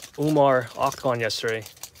pulled an Umar Octagon yesterday.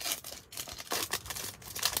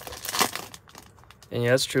 And yeah,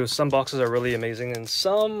 that's true. Some boxes are really amazing and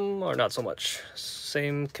some are not so much.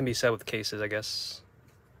 Same can be said with cases, I guess.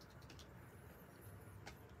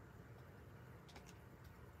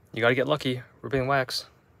 You gotta get lucky. Ruben Wax.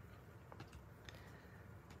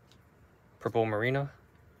 Purple Marina.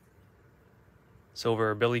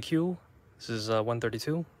 Silver Billy Q. This is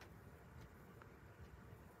 132.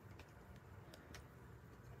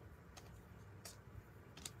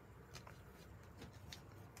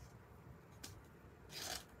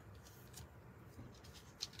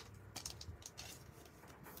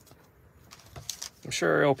 I'm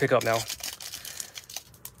sure it'll pick up now.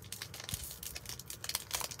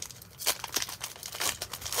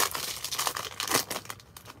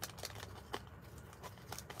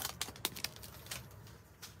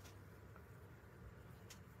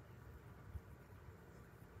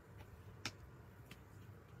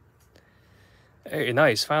 Hey,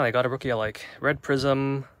 nice. Finally, I got a rookie I like. Red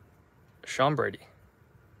Prizm, Sean Brady.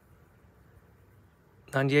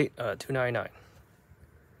 98, 299.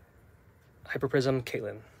 Hyper Prizm,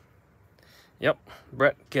 Caitlin. Yep,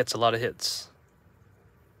 Brett gets a lot of hits.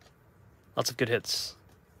 Lots of good hits.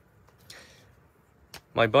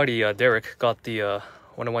 My buddy Derek got the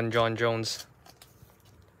 101 John Jones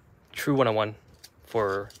True 101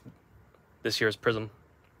 for this year's Prizm.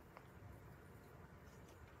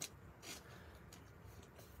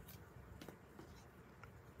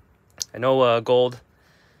 I know gold.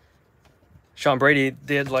 Sean Brady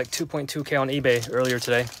did like 2.2K on eBay earlier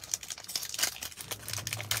today.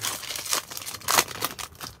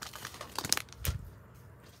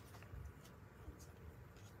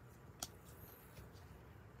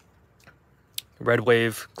 Red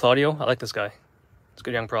Wave Claudio. I like this guy. It's a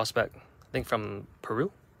good young prospect. I think from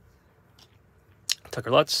Peru. Tucker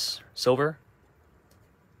Lutz, silver.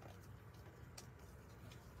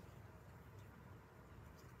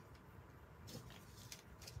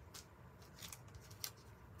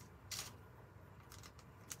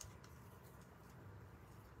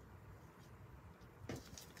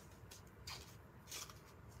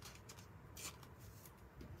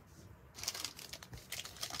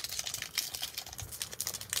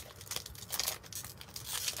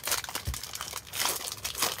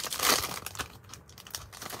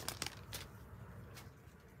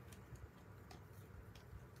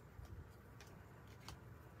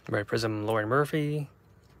 Red Prism Lauren Murphy,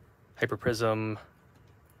 Hyper Prism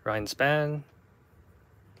Ryan Spann,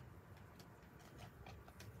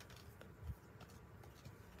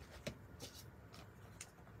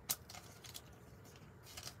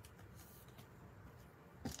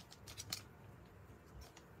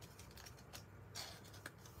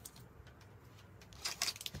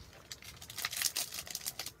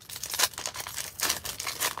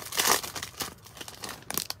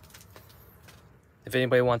 if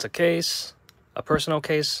anybody wants a case, a personal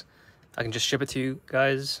case, I can just ship it to you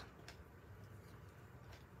guys.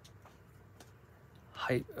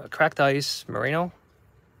 Cracked Ice Moreno.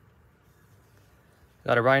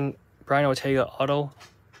 Got a Brian Ortega auto.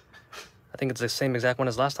 I think it's the same exact one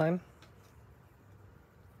as last time.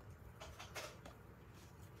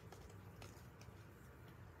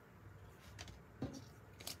 I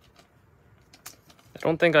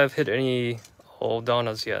don't think I've hit any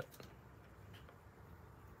Aldana's yet.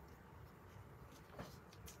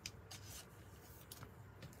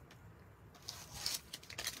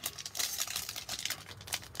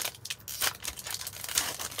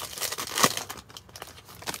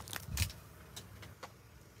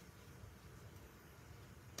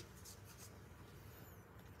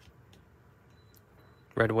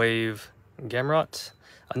 Red Wave Gamrot.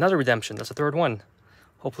 Another redemption. That's the third one.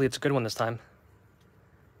 Hopefully it's a good one this time.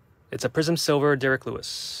 It's a Prism Silver Derek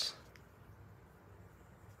Lewis.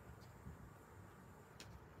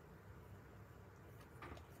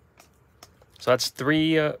 So that's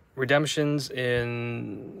 3 redemptions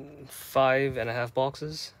in 5.5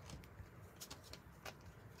 boxes.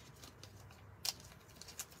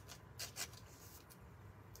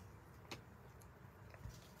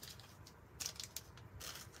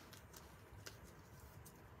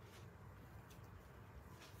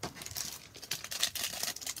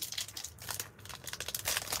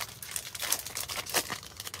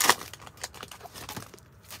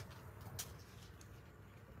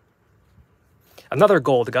 Another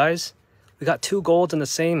gold, guys. We got 2 golds in the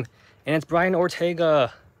same, and it's Brian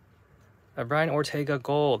Ortega. A Brian Ortega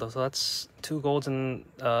gold. So that's 2 golds in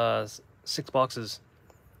 6 boxes.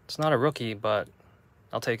 It's not a rookie, but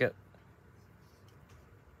I'll take it.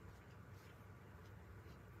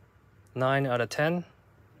 9 out of 10.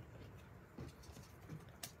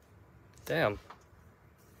 Damn.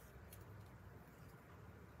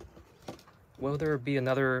 Will there be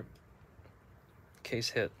another case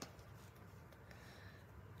hit?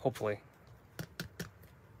 Hopefully.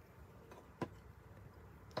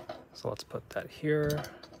 So let's put that here.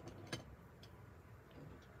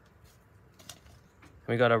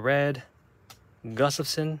 We got a red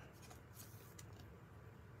Gustafson,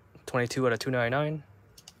 22 out of 299.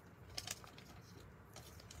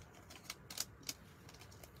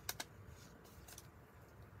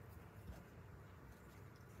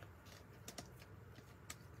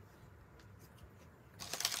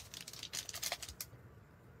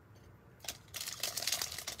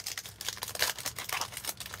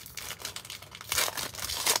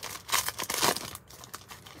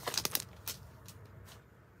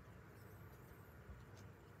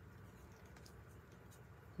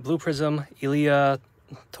 Blue Prism, Ilya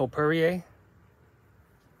Topuria.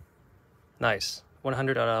 Nice.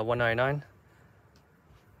 100 out of 199.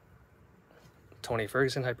 Tony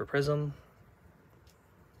Ferguson, Hyper Prism.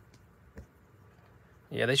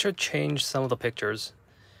 Yeah, they should change some of the pictures.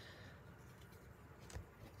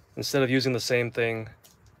 Instead of using the same thing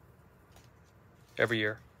every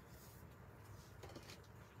year.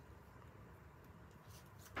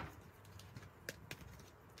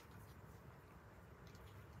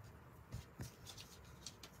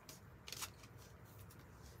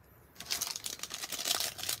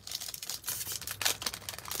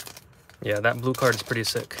 Yeah, that blue card is pretty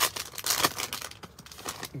sick.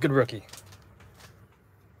 Good rookie.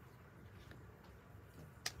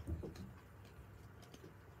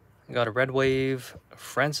 Got a Red Wave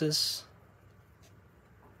Francis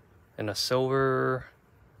and a silver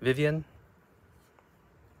Vivian.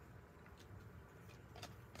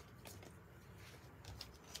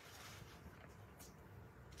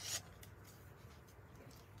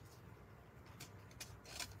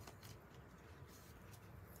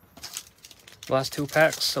 Last 2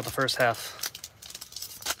 packs of the first half.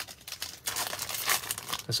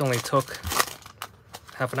 This only took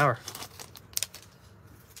half an hour.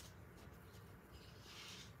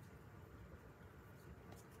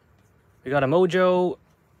 We got a Mojo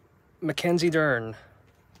Mackenzie Dern.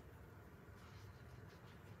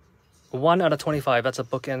 1 out of 25. That's a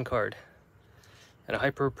bookend card. And a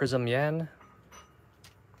Hyper Prism Yan.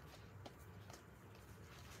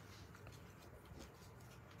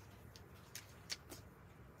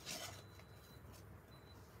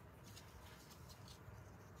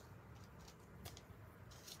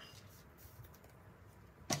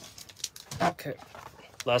 Okay,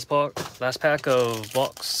 last pack of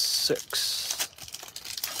box 6.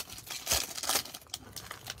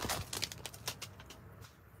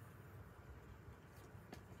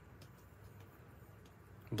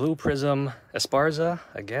 Blue Prizm Esparza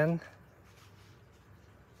again.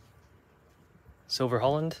 Silver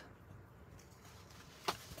Holland.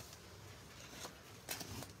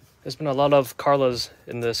 There's been a lot of Carlas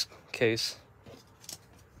in this case.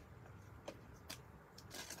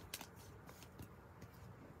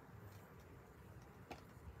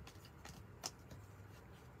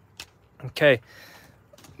 Okay,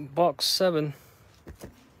 box 7.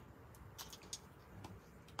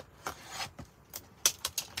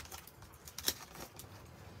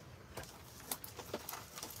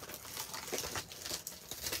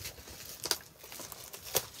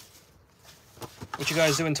 What you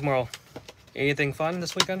guys doing tomorrow? Anything fun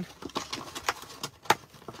this weekend?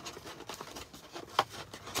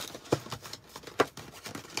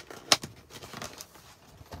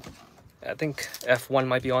 I think F1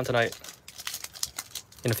 might be on tonight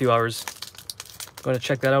in a few hours. I'm going to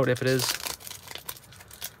check that out if it is.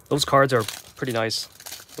 Those cards are pretty nice.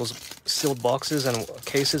 Those sealed boxes and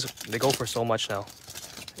cases, they go for so much now.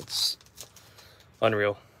 It's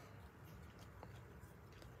unreal.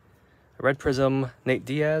 Red Prizm Nate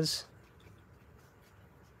Diaz.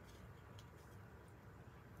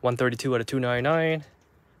 132 out of 299.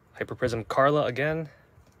 Hyper Prizm Carla again.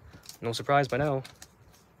 No surprise by now.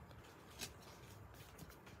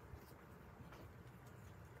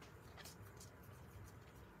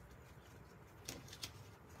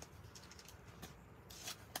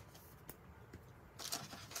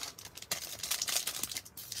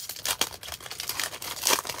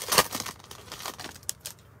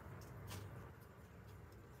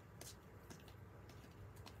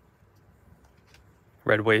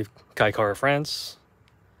 Red Wave Kaikara France.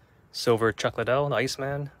 Silver Chuck Liddell, the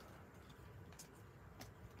Iceman.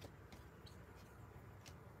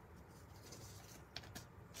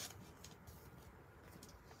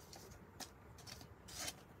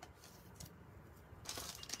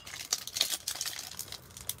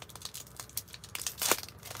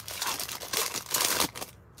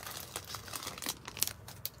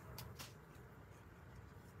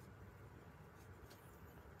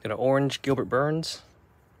 Got an orange Gilbert Burns.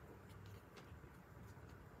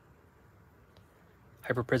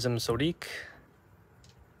 Hyper Prizm Sodiq.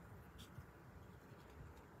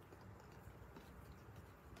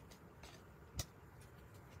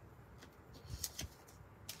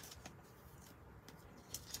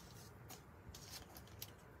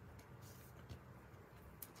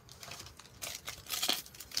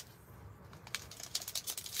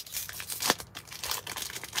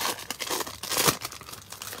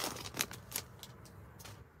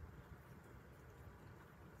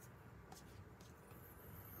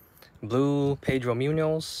 Blue Pedro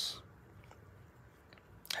Munoz.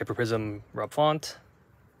 Hyper Prizm Rob Font.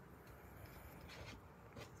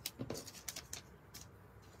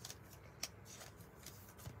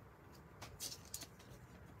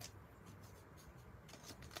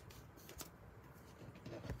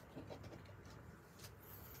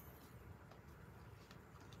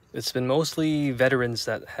 It's been mostly veterans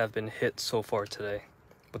that have been hit so far today,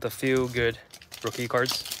 with a few good rookie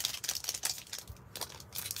cards.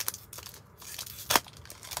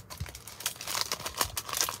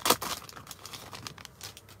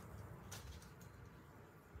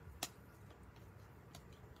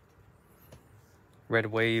 Red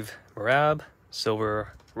Wave Marab,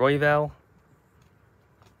 Silver Royval.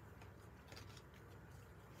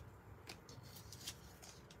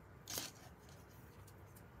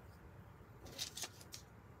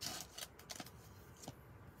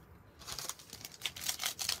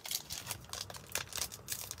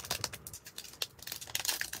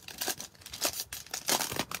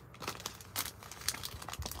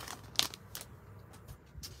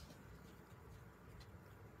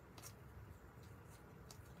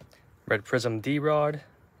 Red Prizm D-Rod.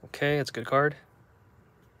 Okay, that's a good card.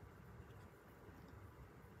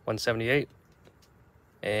 178.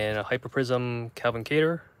 And a Hyper Prizm Calvin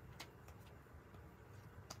Cater.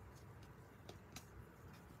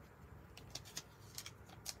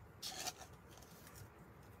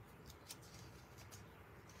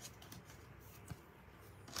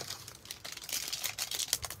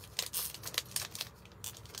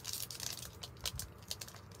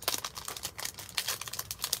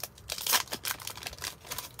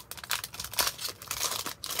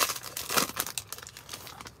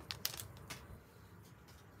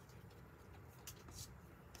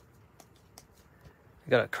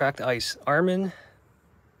 Got a Cracked Ice Armin,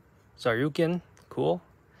 Zaryukin, cool.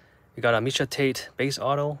 We got a Misha Tate base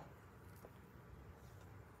auto.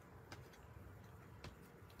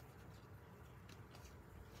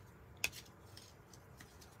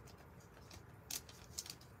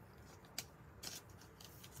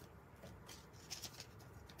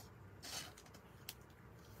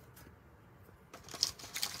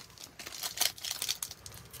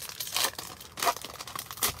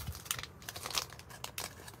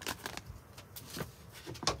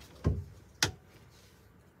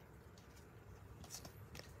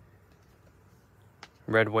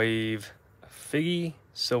 Red Wave Figgy,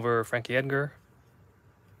 silver Frankie Edgar,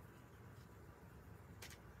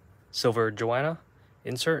 silver Joanna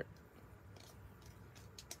insert,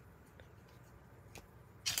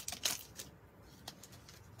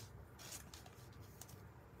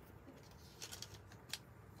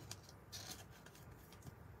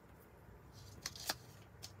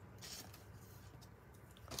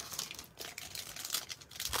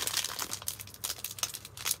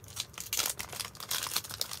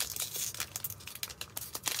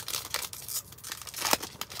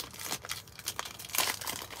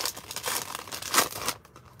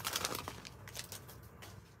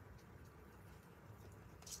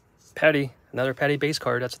 Patty, another Patty base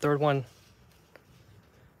card. That's the third one.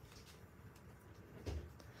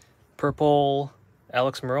 Purple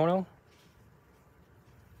Alex Morono,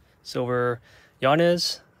 silver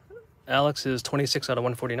Yanez. Alex is 26 out of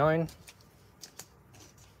 149.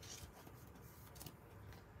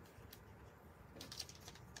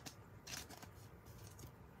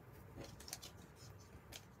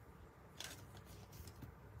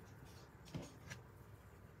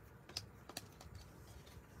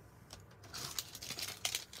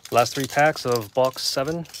 Last 3 packs of box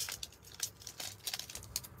 7.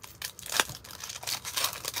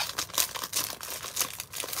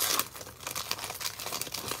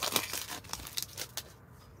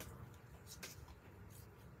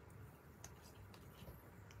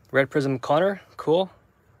 Red Prizm Connor, cool.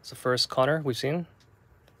 It's the first Connor we've seen.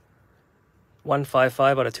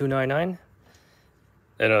 155 out of 299.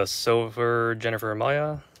 And a silver Jennifer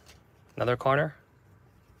Amaya, another Connor.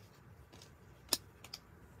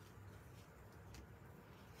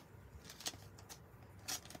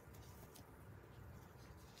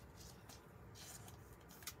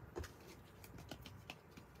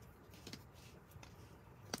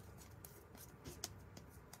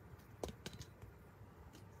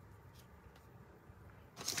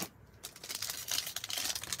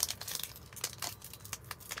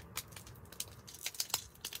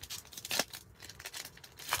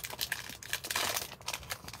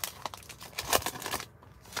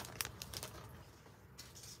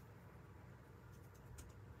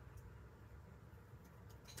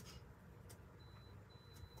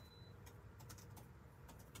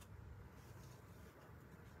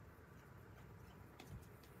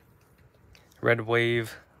 Red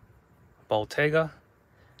Wave Baltega.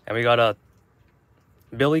 And we got a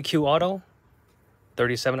Billy Q Auto,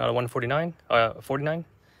 37 out of 149, 49.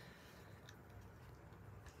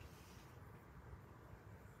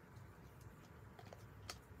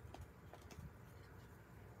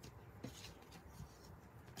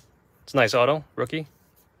 It's a nice auto, rookie.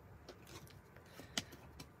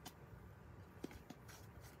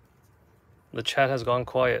 The chat has gone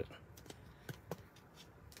quiet.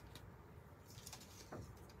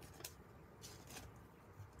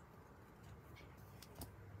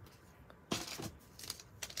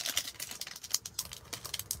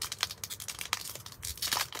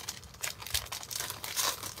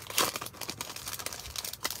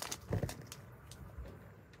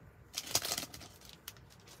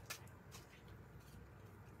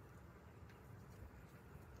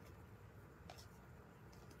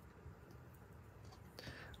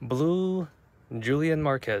 Blue Julian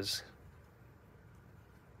Marquez,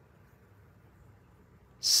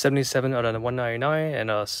 77 out of 199, and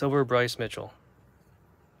a silver Bryce Mitchell.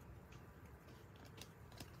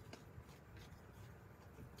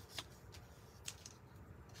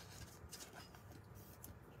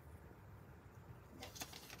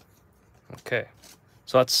 Okay,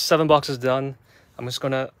 so that's 7 boxes done. I'm just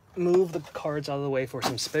gonna move the cards out of the way for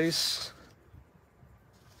some space.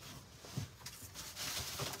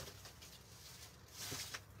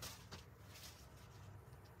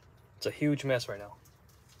 It's a huge mess right now.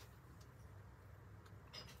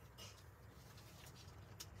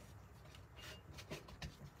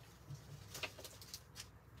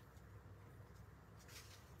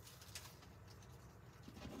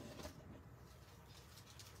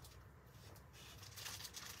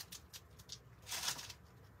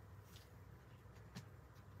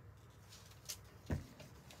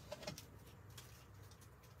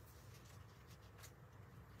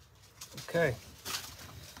 Okay.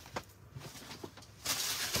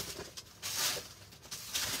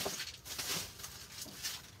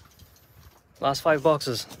 Last 5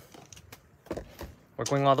 boxes. We're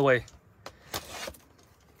going all the way.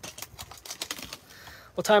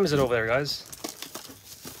 What time is it over there, guys?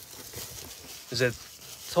 Is it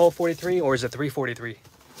 12:43 or is it 3:43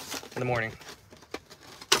 in the morning?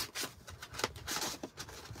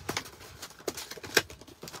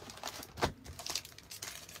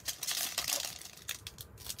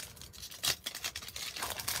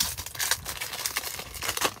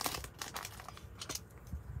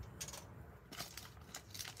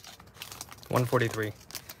 $1:43.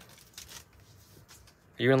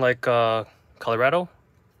 Are you in like Colorado?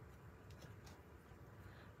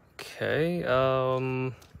 Okay.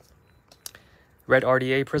 Red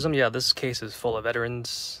RDA Prism. Yeah, this case is full of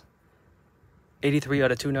veterans. 83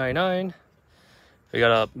 out of 299. We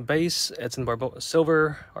got a base. It's in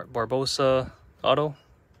silver Barbosa auto.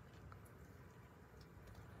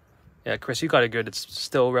 Yeah, Chris, you got it good. It's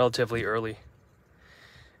still relatively early.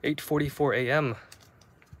 8:44 a.m.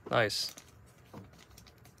 Nice.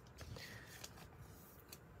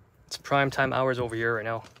 It's prime time hours over here right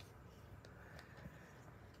now.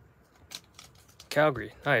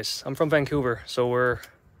 Calgary, nice. I'm from Vancouver, so we're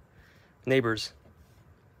neighbors.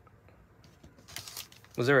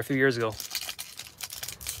 Was there a few years ago.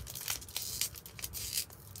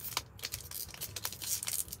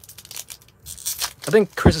 I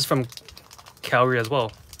think Chris is from Calgary as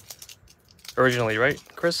well. Originally, right,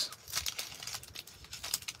 Chris?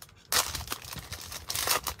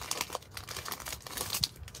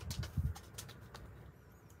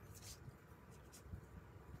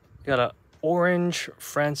 We got a orange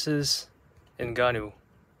Francis Ngannou.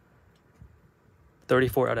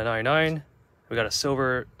 34 out of 99. We got a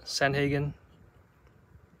silver Sandhagen.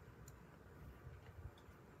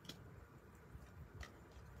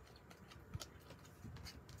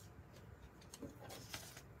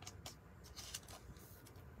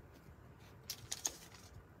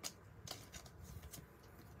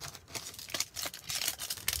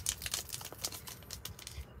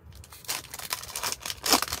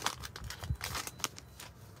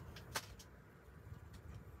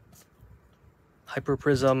 Hyper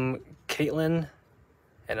Prism Caitlin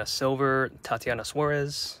and a silver Tatiana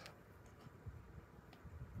Suarez.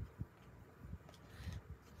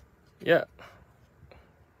 Yeah,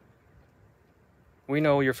 we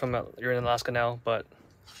know you're in Alaska now, but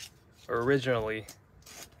originally,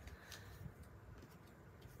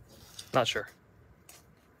 not sure.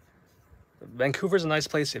 Vancouver's a nice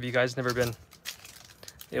place if you guys never been.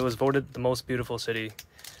 It was voted the most beautiful city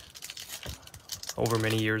over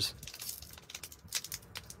many years.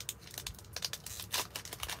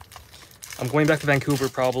 I'm going back to Vancouver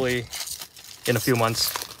probably in a few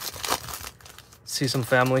months. See some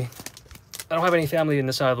family. I don't have any family in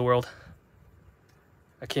this side of the world.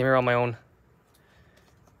 I came here on my own.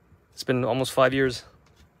 It's been almost 5 years.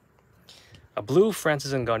 A blue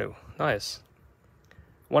Francis Ngannou. Nice.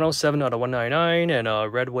 107 out of 199 and a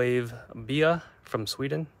Red Wave Bia from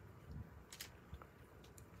Sweden.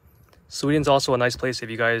 Sweden's also a nice place if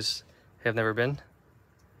you guys have never been.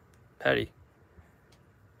 Patty.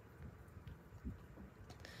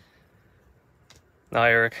 Nah,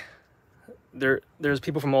 Eric. There's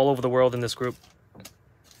people from all over the world in this group.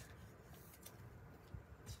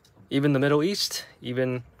 Even the Middle East,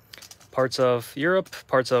 even parts of Europe,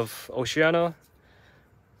 parts of Oceania.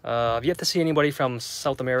 I've yet to see anybody from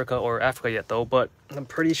South America or Africa yet though, but I'm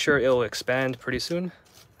pretty sure it'll expand pretty soon.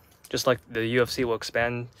 Just like the UFC will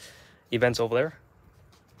expand events over there.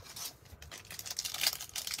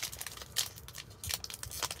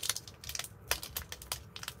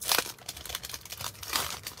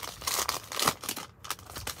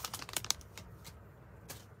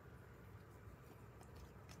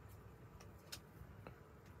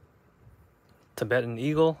 Tibetan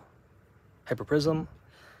Eagle, Hyper Prism,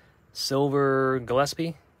 Silver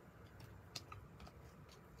Gillespie.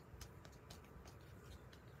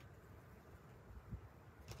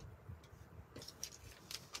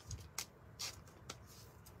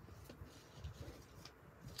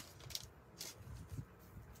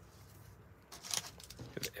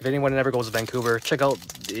 If anyone ever goes to Vancouver, check out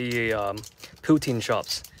the poutine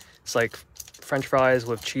shops. It's like French fries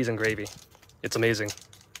with cheese and gravy. It's amazing.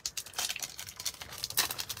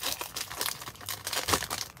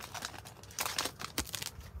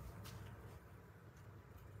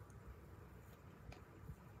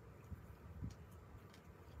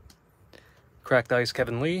 Cracked Ice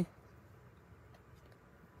Kevin Lee.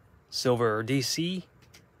 Silver DC.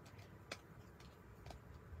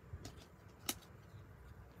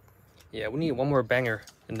 Yeah, we need one more banger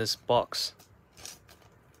in this box.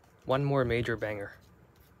 One more major banger.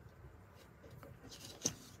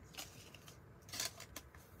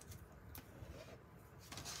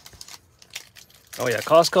 Oh yeah,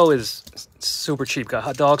 Costco is super cheap. Got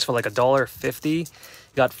hot dogs for like $1.50. You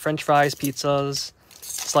got French fries, pizzas,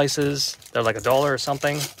 slices. They're like $1 or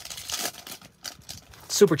something.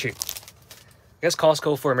 Super cheap. I guess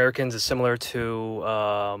Costco for Americans is similar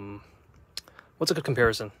to what's a good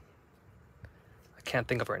comparison? I can't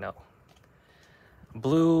think of right now.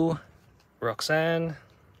 Blue, Roxanne,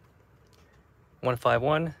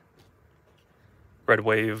 151, Red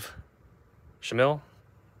Wave, Shamil,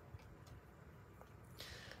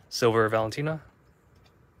 Silver Valentina,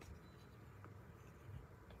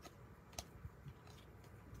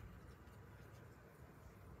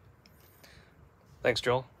 thanks,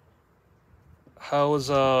 Joel. How's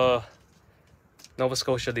Nova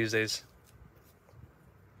Scotia these days?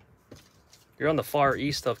 You're on the far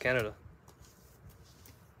east of Canada.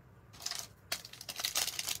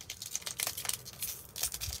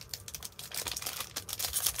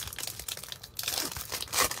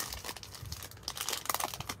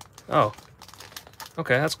 Oh,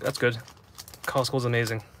 okay, that's good. Costco's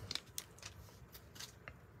amazing.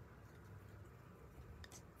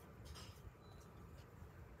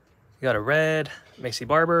 You got a red Macy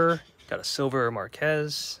Barber, got a silver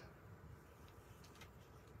Marquez.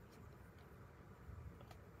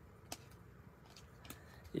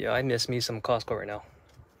 Yeah, I miss me some Costco right now.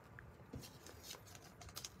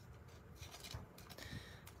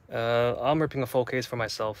 I'm ripping a full case for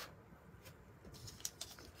myself.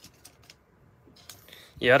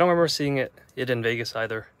 Yeah, I don't remember seeing it in Vegas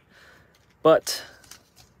either. But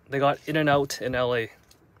they got In-N-Out in LA.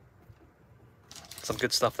 Some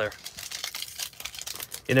good stuff there.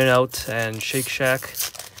 In-N-Out and Shake Shack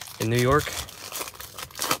in New York.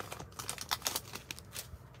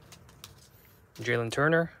 Jalen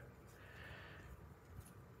Turner.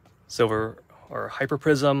 Silver or Hyper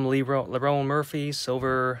Prizm, LeBron Murphy.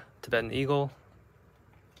 Silver Tibetan Eagle.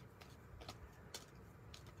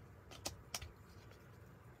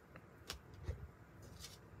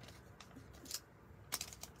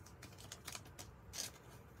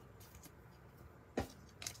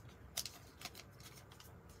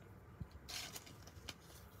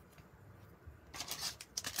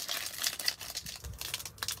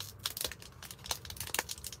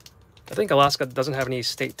 I think Alaska doesn't have any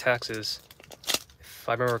state taxes, if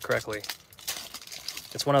I remember correctly.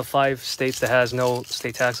 It's one of 5 states that has no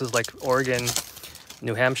state taxes, like Oregon,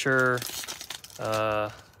 New Hampshire,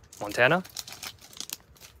 Montana.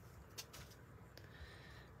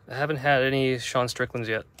 I haven't had any Sean Strickland's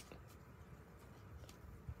yet,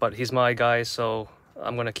 but he's my guy, so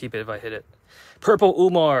I'm gonna keep it if I hit it. Purple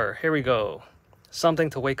Umar, here we go.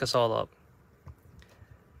 Something to wake us all up.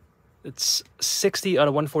 It's 60 out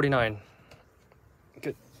of 149.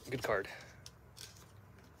 Good card.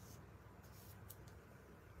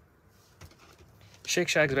 Shake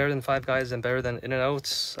Shack's better than Five Guys and better than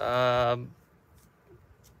In-N-Out's. Yeah,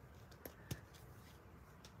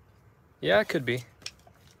 it could be.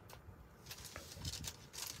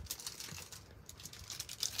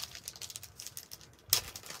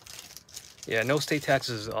 Yeah, no state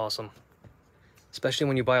taxes is awesome. Especially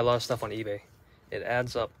when you buy a lot of stuff on eBay. It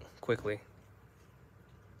adds up quickly.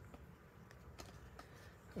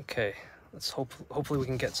 Okay, let's hopefully we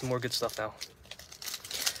can get some more good stuff now.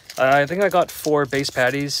 I think I got 4 base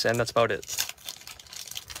patties and that's about it.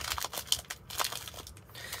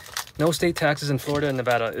 No state taxes in Florida and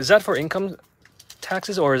Nevada. Is that for income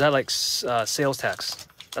taxes or is that like sales tax?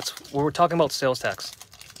 That's we're talking about, sales tax.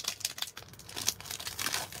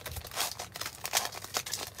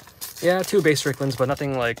 Yeah, 2 base Stricklands, but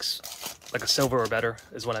nothing like a silver or better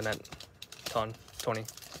is what I meant, Tony.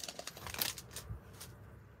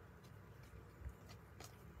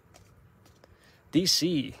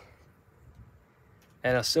 DC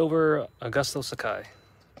and a silver Augusto Sakai.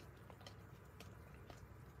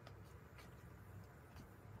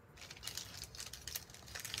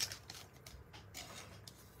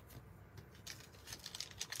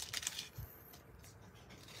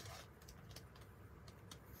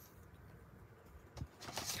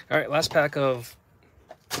 All right, last pack of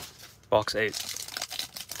box 8.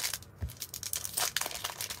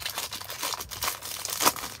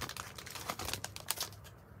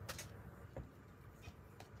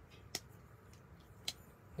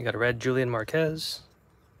 You got a red Julian Marquez.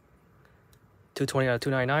 220 out of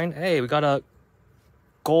 299. Hey, we got a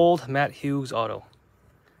gold Matt Hughes auto.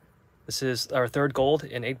 This is our 3rd gold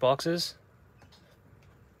in 8 boxes.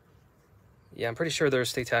 Yeah, I'm pretty sure there's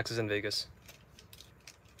state taxes in Vegas.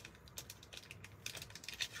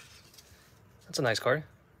 That's a nice card.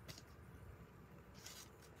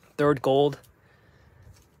 Third gold.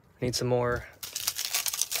 Need some more.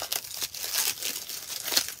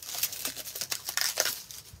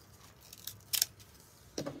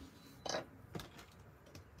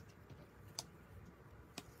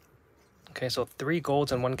 Okay, so 3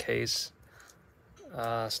 golds in 1 case.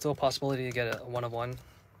 Still a possibility to get a 1 of 1.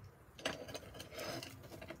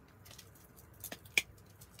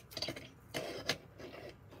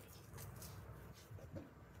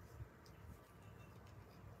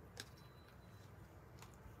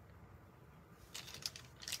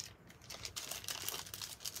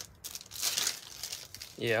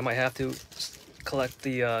 Yeah, I might have to collect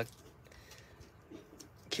the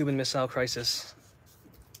Cuban Missile Crisis.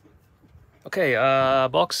 Okay,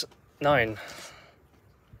 box 9.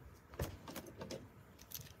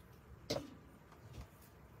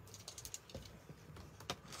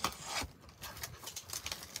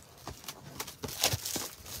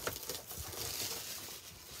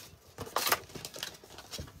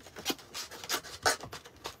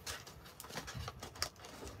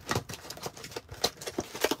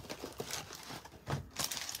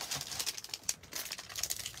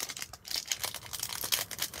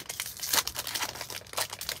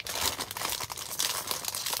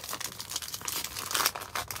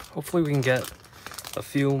 Hopefully we can get a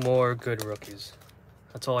few more good rookies.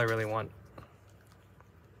 That's all I really want.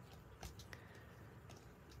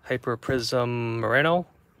 Hyper Prizm Moreno.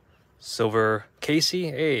 Silver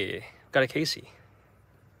Casey. Hey, got a Casey.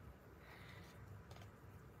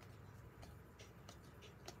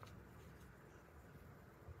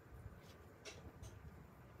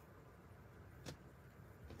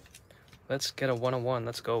 Let's get a 1-on-1.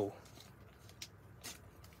 Let's go.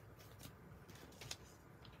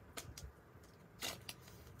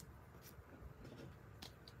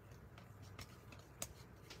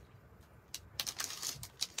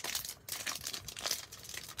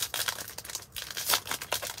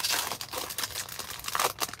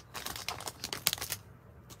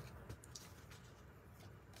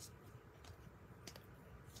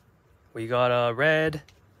 We got a red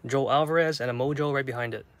Joel Alvarez and a Mojo right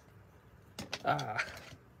behind it.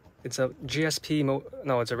 It's a GSP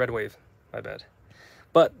no, it's a red wave. My bad.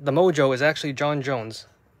 But the Mojo is actually John Jones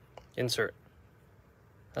insert.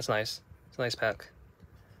 That's nice. It's a nice pack.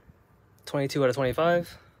 22 out of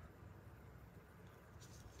 25.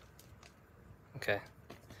 Okay.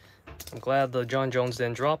 I'm glad the John Jones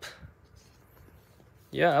didn't drop.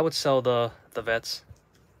 Yeah, I would sell the vets.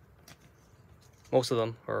 Most of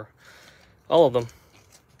them, or all of them.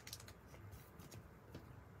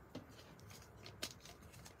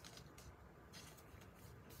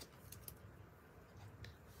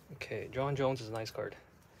 Okay, John Jones is a nice card.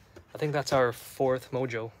 I think that's our 4th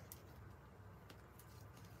Mojo.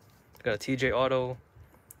 Got a TJ Auto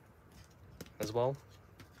as well.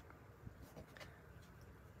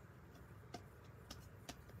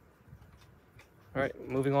 All right,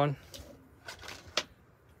 moving on.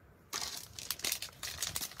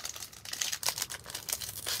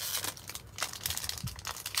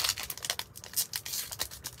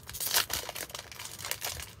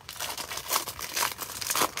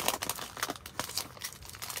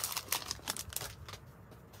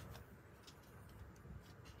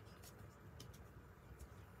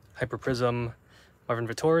 Hyper Prizm Marvin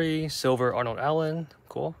Vettori, Silver Arnold Allen,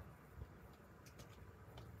 cool.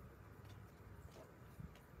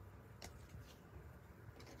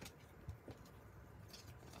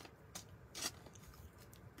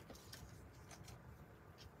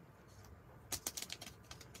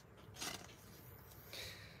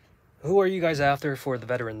 Who are you guys after for the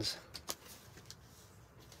veterans?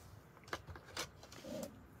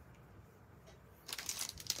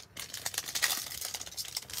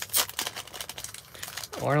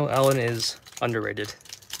 Arnold Allen is underrated.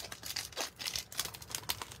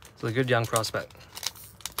 He's a good young prospect.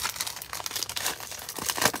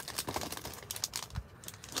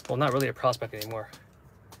 Well, not really a prospect anymore.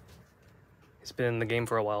 He's been in the game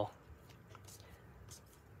for a while.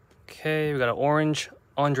 Okay, we got an orange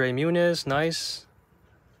Andre Muniz, nice.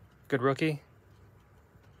 Good rookie.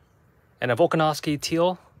 And a Volkanovski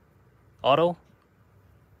teal auto.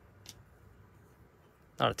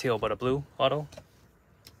 Not a teal, but a blue auto.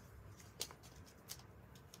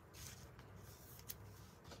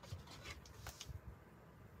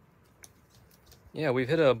 Yeah, we've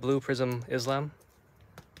hit a blue Prism Islam.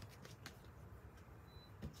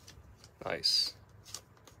 Nice.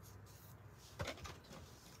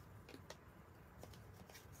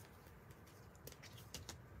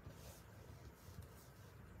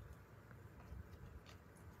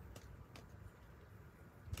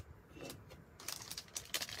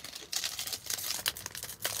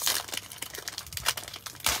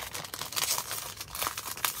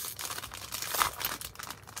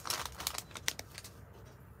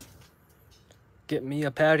 Get me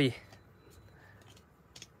a patty.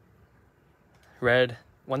 Red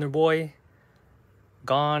Wonder Boy.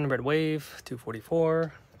 Gone, Red Wave,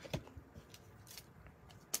 244.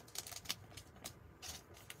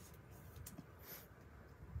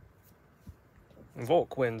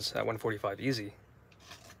 Volk wins at 145 easy.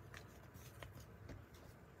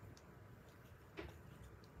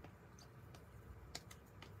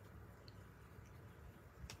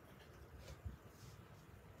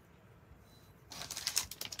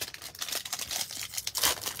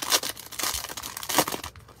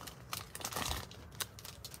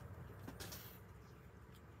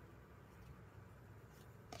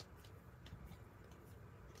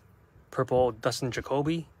 Purple Dustin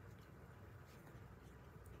Jacoby.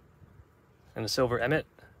 And a silver Emmett.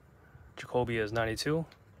 Jacoby is 92.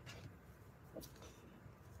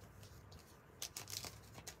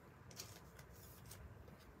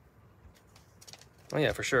 Oh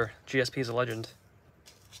yeah, for sure. GSP is a legend.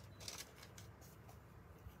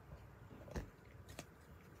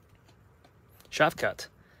 Shafkat.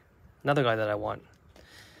 Another guy that I want.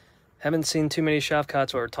 Haven't seen too many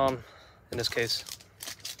Shafkats, or Tom in this case.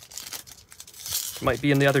 Might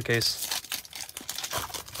be in the other case.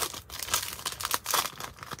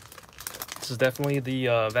 This is definitely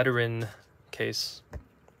the veteran case.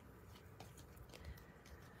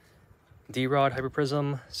 D-Rod Hyper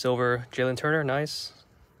Prizm, silver Jalen Turner, nice.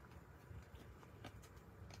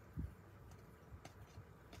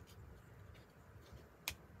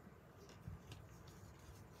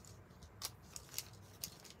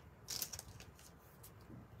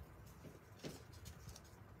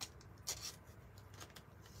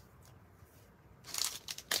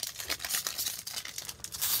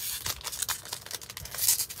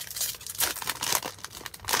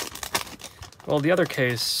 Well, the other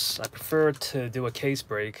case, I prefer to do a case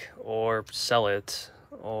break or sell it,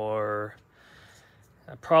 or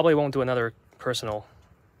I probably won't do another personal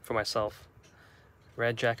for myself.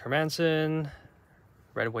 Red Jack Hermanson,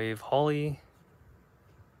 Red Wave Holly.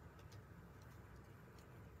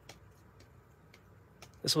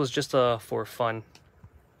 This was just a for fun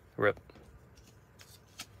rip.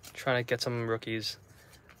 Trying to get some rookies.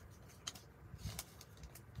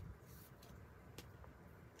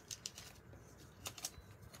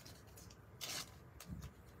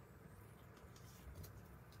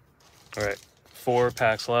 All right, 4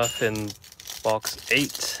 packs left in box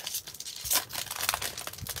 8.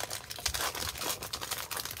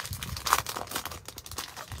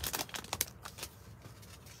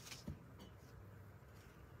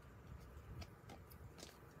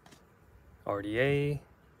 RDA,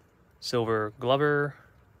 silver Glover.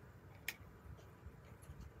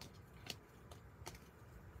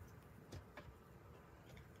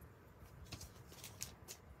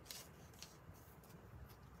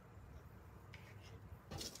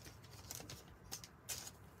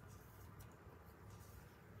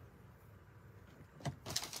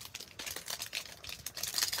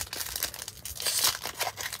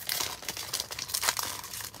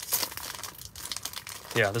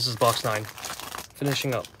 Yeah, this is box 9.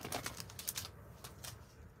 Finishing up.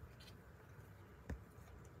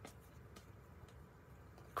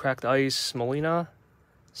 Cracked Ice Molina,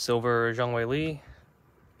 silver Zhang Wei Li.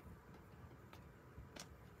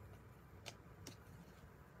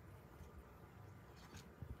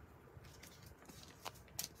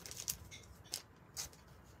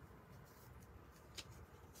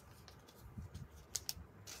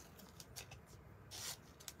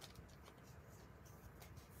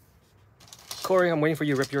 Corey, I'm waiting for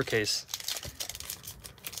you to rip your case.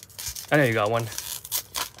 I know you got one.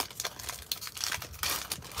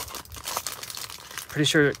 Pretty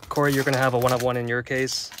sure, Corey, you're going to have a 1-of-1 in your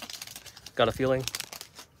case. Got a feeling.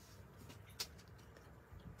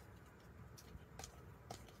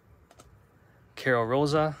 Carol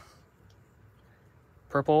Rosa.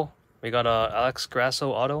 Purple. We got a Alex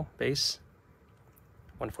Grasso auto base.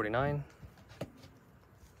 149.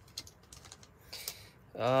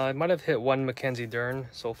 I might have hit one Mackenzie Dern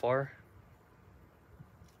so far.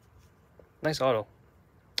 Nice auto.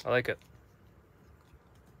 I like it.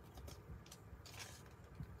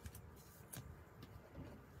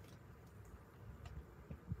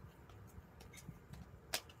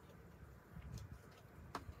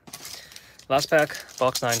 Last pack,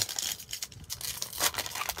 box 9.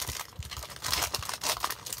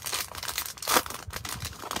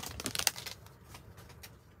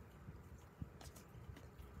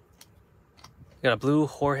 Got a blue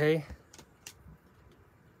Jorge.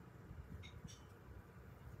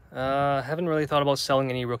 Haven't really thought about selling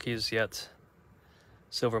any rookies yet.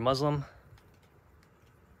 Silver Muslim.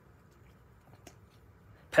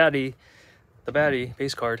 Patty, the baddie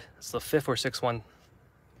base card. It's the 5th or 6th one.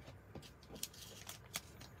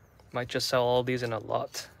 Might just sell all these in a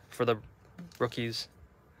lot for the rookies,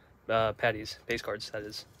 patties, base cards, that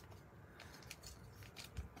is.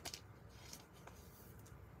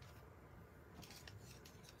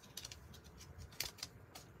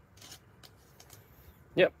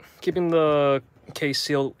 Yep, keeping the case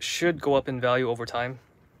sealed should go up in value over time.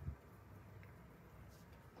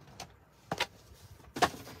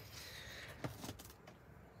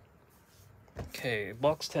 Okay,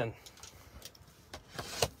 box 10.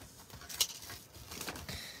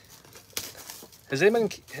 Has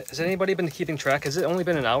anybody been keeping track? Has it only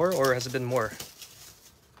been an hour or has it been more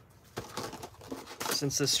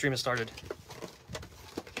since this stream has started?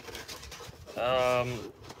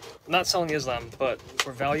 Not selling Islam, but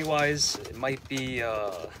for value-wise, it might be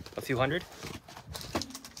a few hundred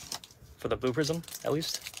for the blue prism, at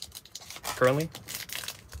least currently.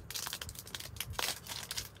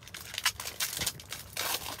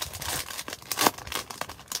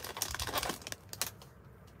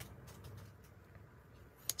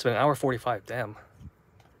 It's been an hour 45, damn.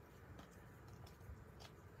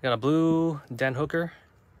 Got a blue Dan Hooker,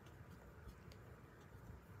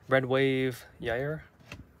 red wave Yair.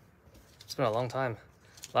 It's been a long time.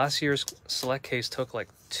 Last year's select case took like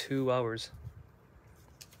 2 hours.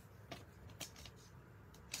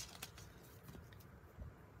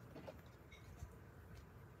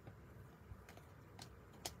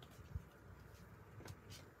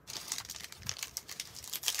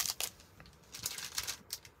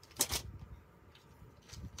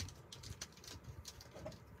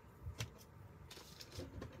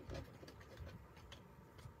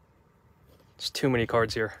 There's too many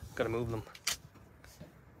cards here. Gotta move them.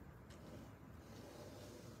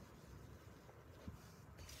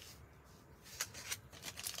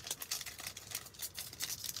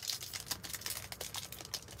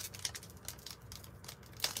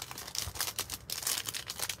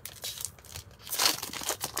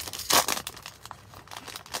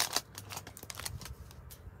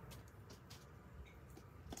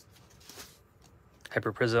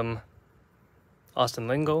 Hyper Prism, Austin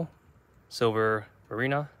Lingo, Silver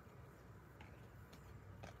Arena.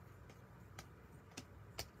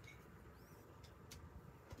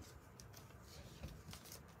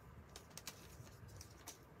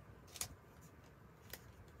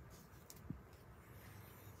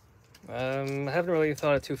 I haven't really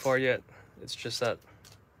thought it too far yet. It's just that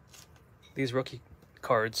these rookie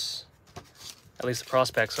cards, at least the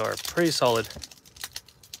prospects, are pretty solid.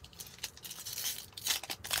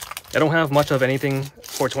 I don't have much of anything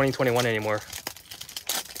for 2021 anymore.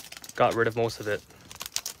 Got rid of most of it.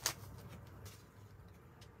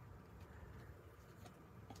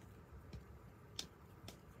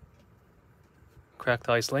 Cracked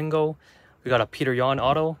Ice Lingo. We got a Peter Yan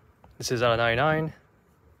auto. This is out of 99.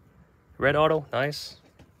 Red auto, nice.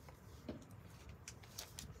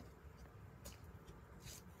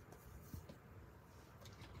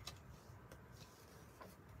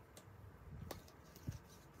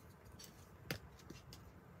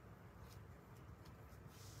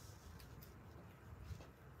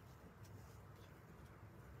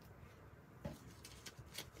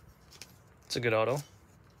 It's a good auto.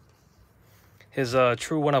 His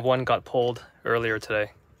true 1 of 1 got pulled earlier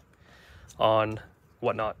today on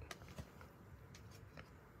Whatnot.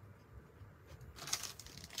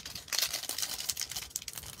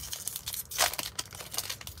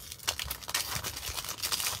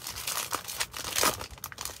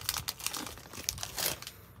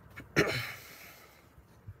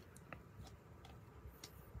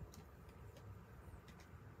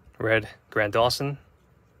 Red Grant Dawson.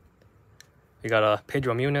 We got a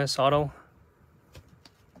Pedro Muniz auto.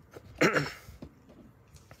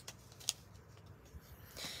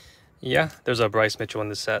 Yeah, there's a Bryce Mitchell in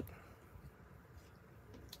this set.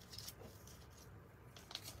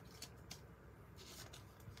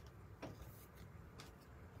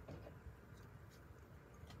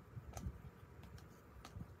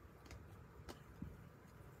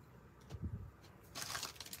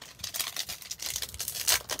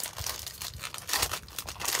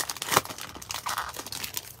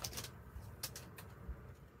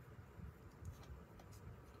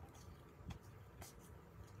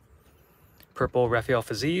 Purple Rafael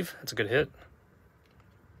Fiziev, that's a good hit.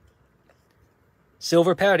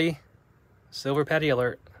 Silver Patty. Silver Patty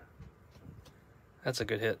alert. That's a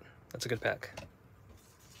good hit. That's a good pack.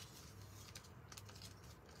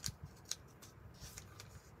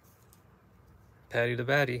 Patty the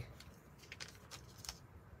Batty.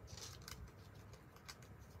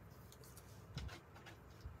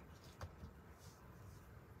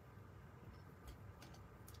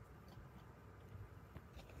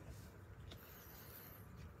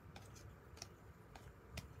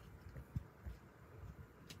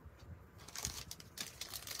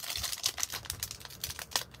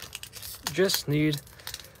 just need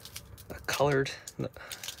a colored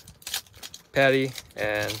patty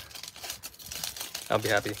and I'll be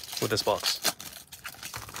happy with this box.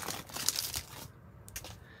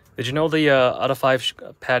 Did you know the out of 5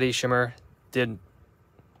 patty shimmer did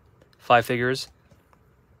 5 figures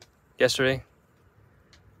yesterday?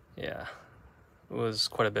 Yeah, it was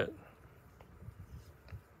quite a bit.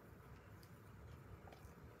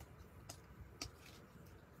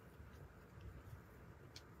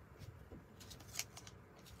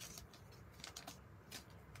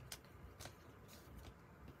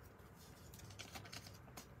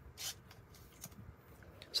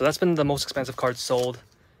 So that's been the most expensive card sold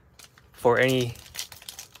for any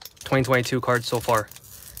 2022 card so far,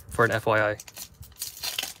 for an FYI.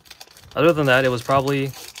 Other than that, it was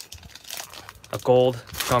probably a gold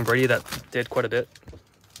Tom Brady that did quite a bit.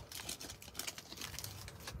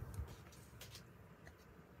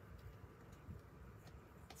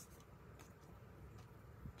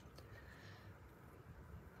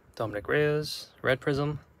 Dominic Reyes, red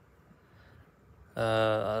Prizm,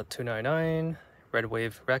 $2.99. Red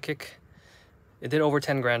Wave Rat Kick. It did over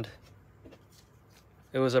 10 grand.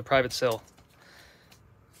 It was a private sale.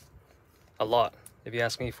 A lot, if you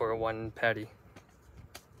ask me, for one patty.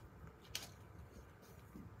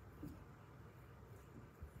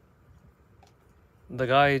 The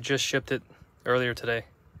guy just shipped it earlier today.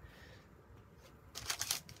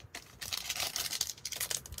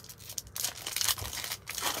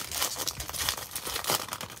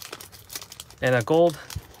 And a gold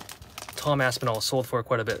Tom Aspinall sold for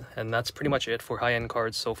quite a bit, and that's pretty much it for high-end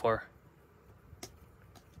cards so far.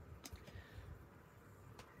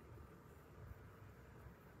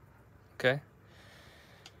 Okay.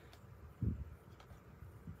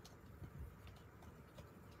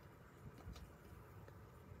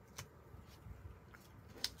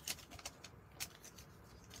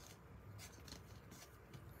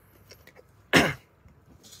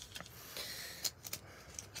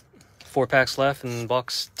 Four packs left in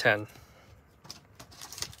box 10.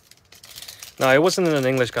 No, it wasn't an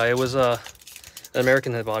English guy. It was an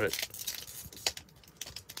American that bought it.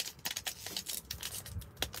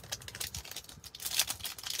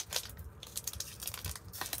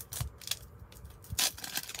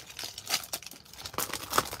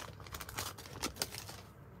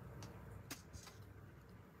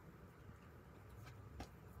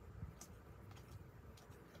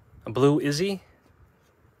 A blue Izzy.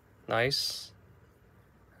 Nice.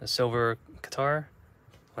 A silver Qatar.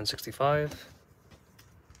 165.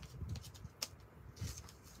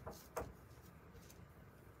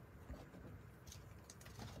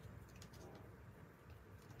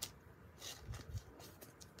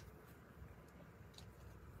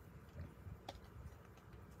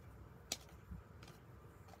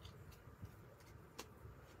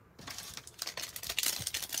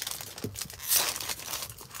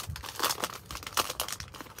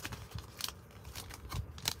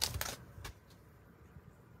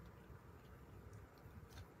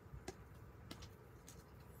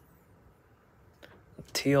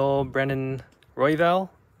 Teal Brendan Royval,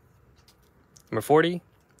 number 40,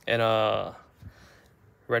 and a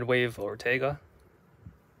Red Wave Ortega.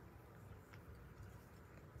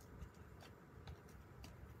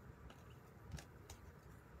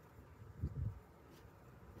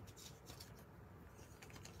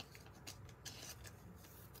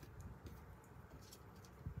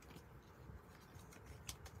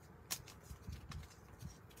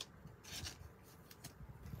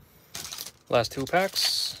 Last 2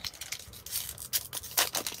 packs.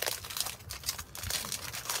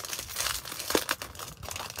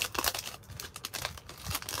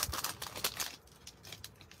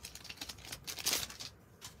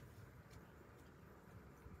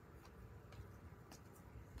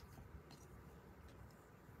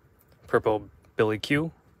 Purple Billy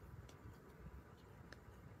Q.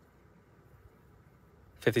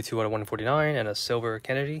 52 out of 149, and a silver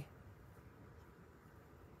Kennedy.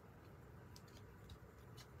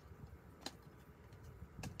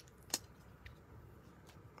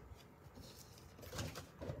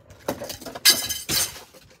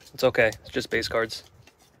 It's okay, it's just base cards.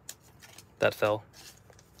 That fell.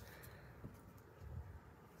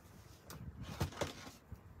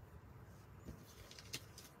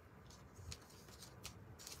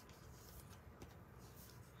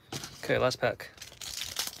 Okay, last pack.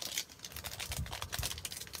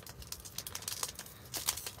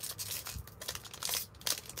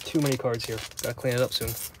 Too many cards here. Gotta clean it up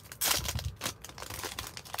soon.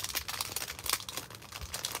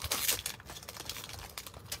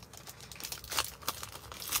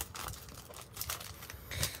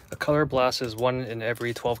 Color Blast is 1 in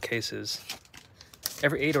every 12 cases.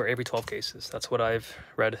 Every 8 or every 12 cases. That's what I've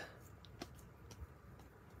read.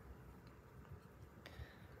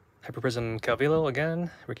 Hyper Prizm Calvillo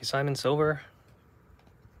again. Ricky Simon silver.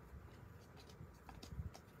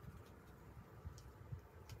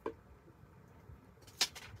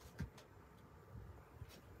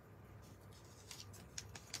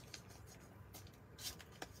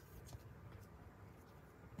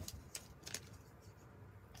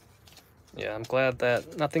 Yeah, I'm glad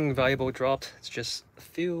that nothing valuable dropped. It's just a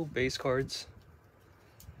few base cards.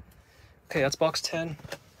 Okay, that's box 10.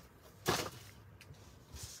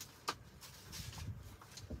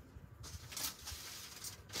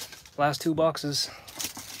 Last 2 boxes.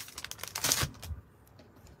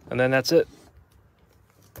 And then that's it.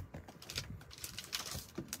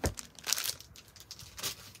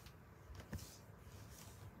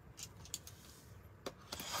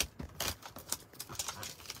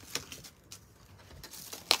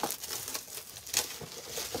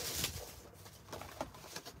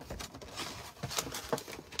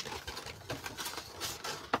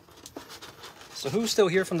 So who's still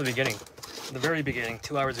here from the beginning? The very beginning,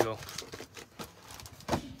 2 hours ago.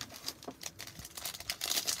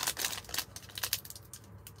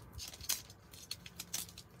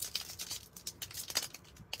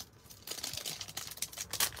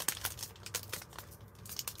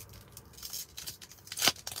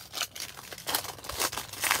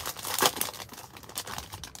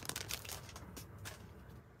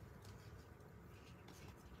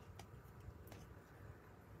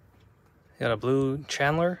 Got a blue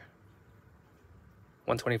Chandler,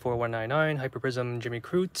 124, 199, Hyper Prizm Jimmy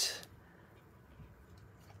Crute.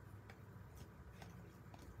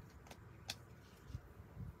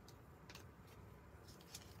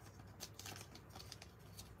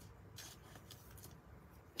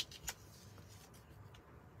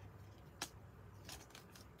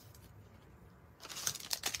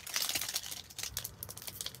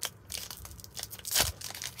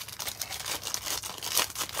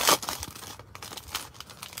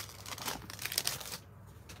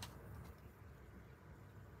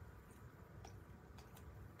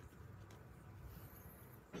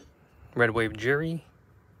 Red Wave Jerry,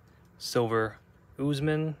 silver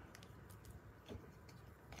Usman,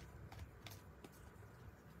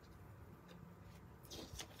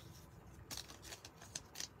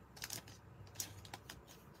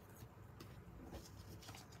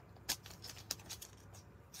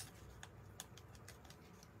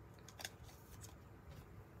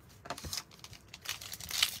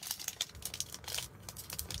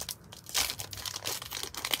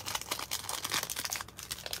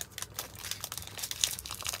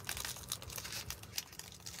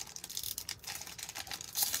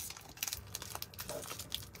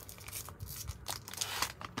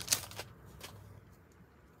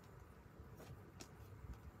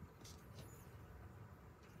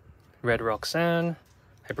 Red Roxanne,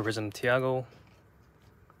 Hyper Prizm Tiago,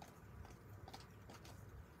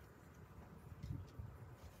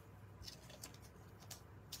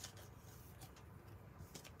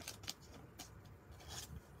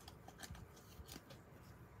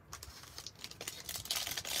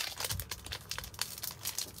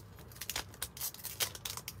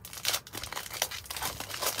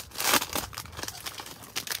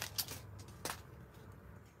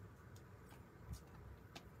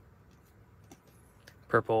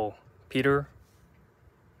 purple Peter,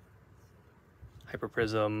 Hyper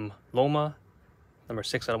Prizm Loma, number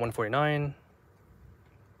 6 out of 149.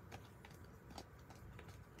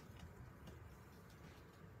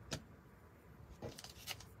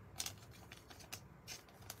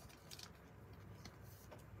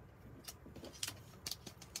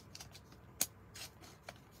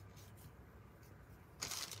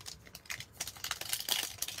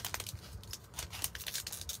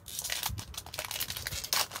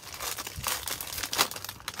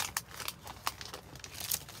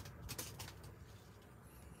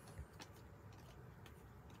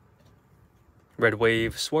 Red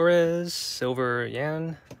Wave Suarez, silver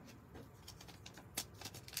Yan,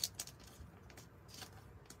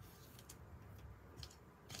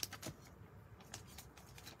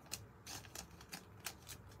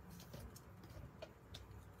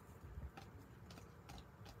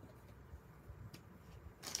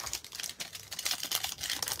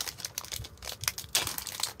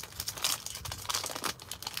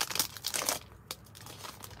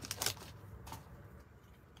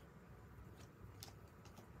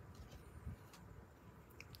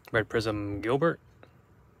 Red Prizm Gilbert,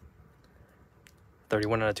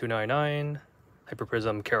 31 out of 299, Hyper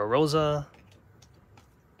Prizm Cara Rosa,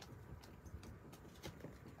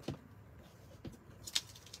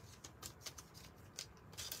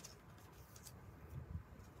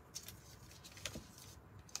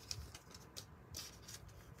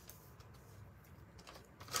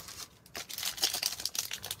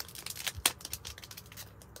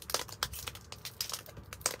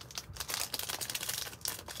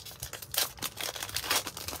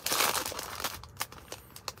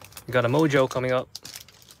 We got a Mojo coming up.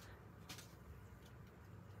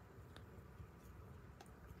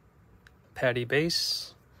 Patty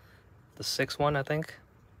base. The 6-1, I think.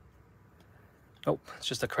 Nope, it's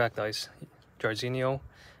just a cracked ice. Jarzinho.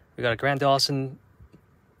 We got a Grant Dawson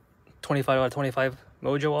 25 out of 25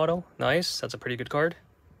 Mojo auto. Nice, that's a pretty good card.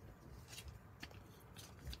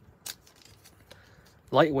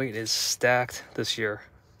 Lightweight is stacked this year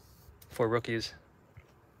for rookies.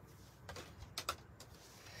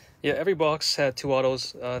 Yeah, every box had 2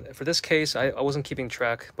 autos. For this case, I wasn't keeping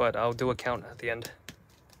track, but I'll do a count at the end.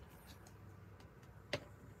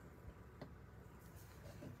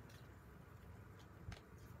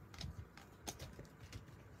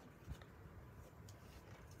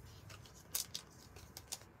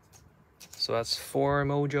 So that's 4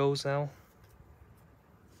 Mojos now.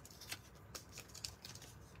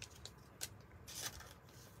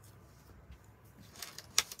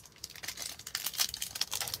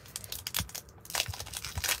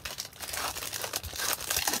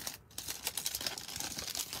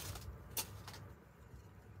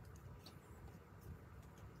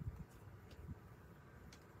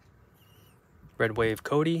 Red Wave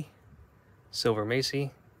Cody, Silver Macy,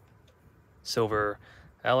 Silver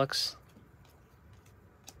Alex,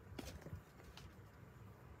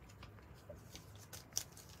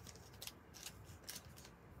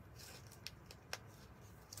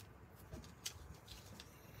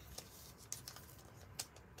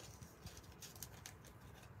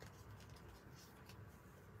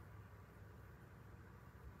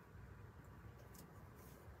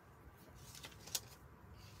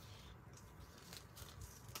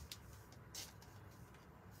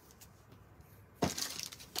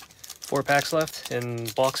 Four packs left in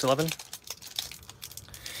box 11.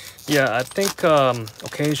 Yeah, I think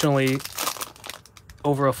occasionally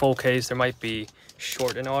over a full case there might be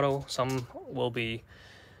short in auto. Some will be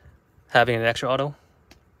having an extra auto.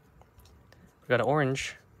 We got an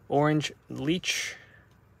orange Leech,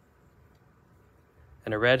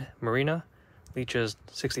 and a red Marina. Leech is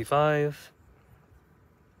 65.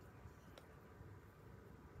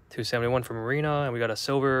 271 for Marina, and we got a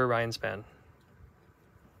silver Ryan Span.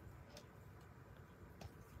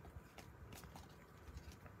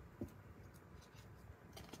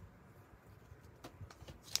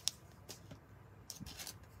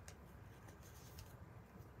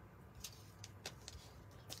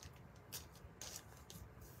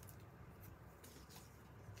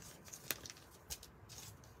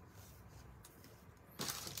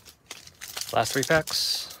 Last 3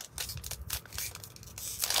 packs.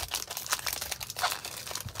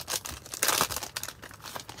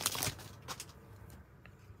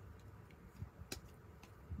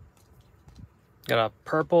 Got a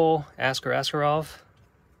purple Askarov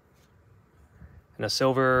and a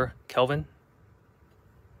silver Kelvin.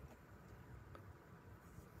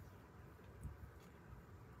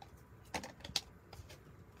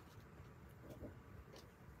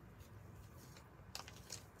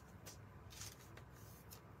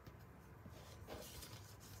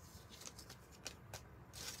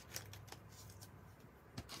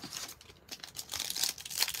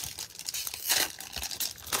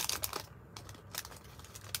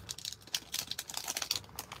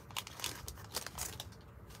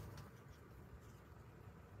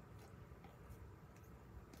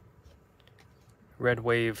 Red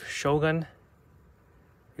Wave Shogun.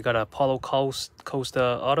 We got a Paulo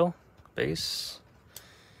Costa auto base.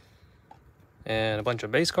 And a bunch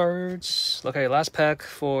of base cards. Okay, last pack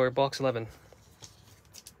for box 11.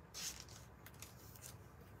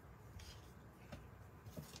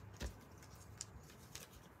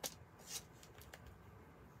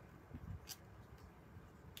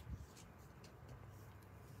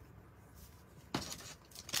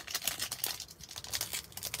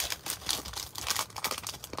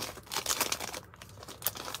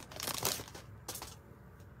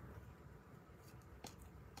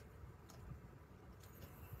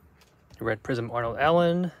 Red Prism Arnold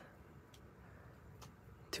Allen,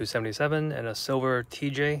 277, and a silver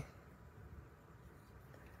TJ.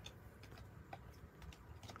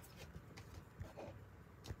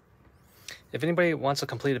 If anybody wants a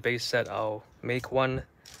completed base set, I'll make one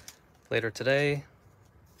later today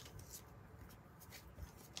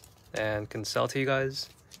and can sell to you guys.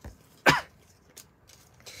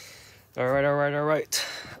 All right.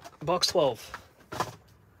 Box 12.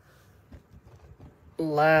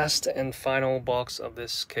 Last and final box of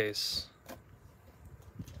this case.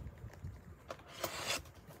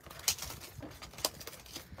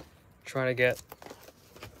 Trying to get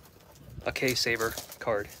a K-Saber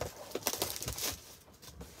card.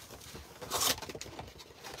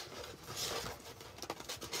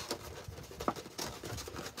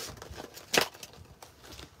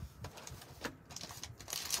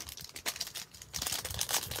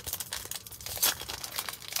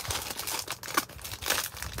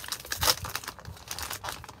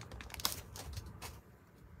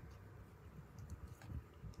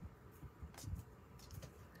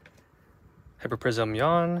 Hyper Prizm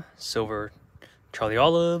Yon, silver Charlie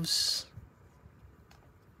Olives.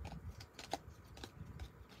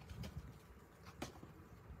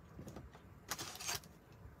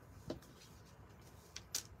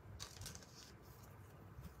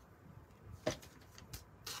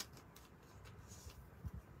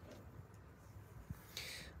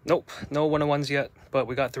 Nope, no 101s yet, but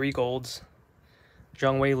we got 3 golds.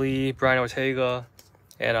 Zhang Wei Li, Brian Ortega,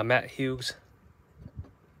 and a Matt Hughes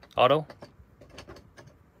auto.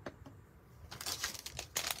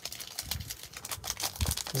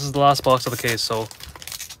 This is the last box of the case, so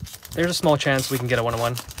there's a small chance we can get a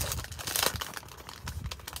 101.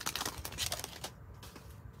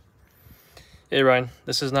 Hey Ryan,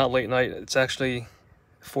 this is not late night. It's actually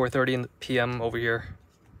 4:30 p.m. over here.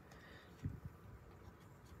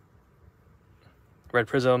 Red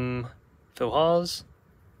Prism, Phil Hawes,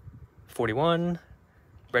 41.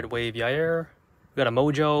 Red Wave Yair. We got a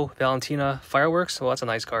Mojo, Valentina, Fireworks. Well, that's a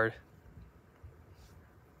nice card.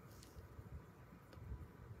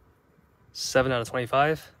 7 out of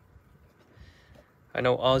 25. I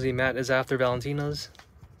know Aussie Matt is after Valentina's.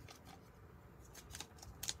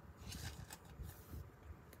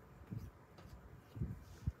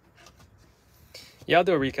 Yeah, I'll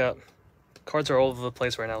do a recap. Cards are all over the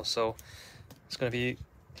place right now, so it's going to be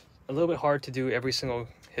a little bit hard to do every single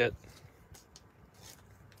hit.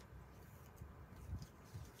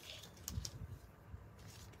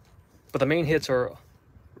 But the main hits are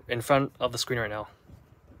in front of the screen right now.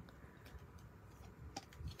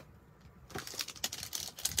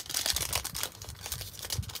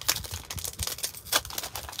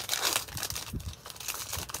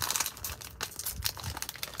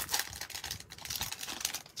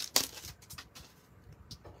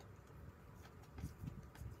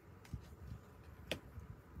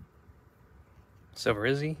 Silver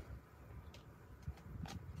Izzy.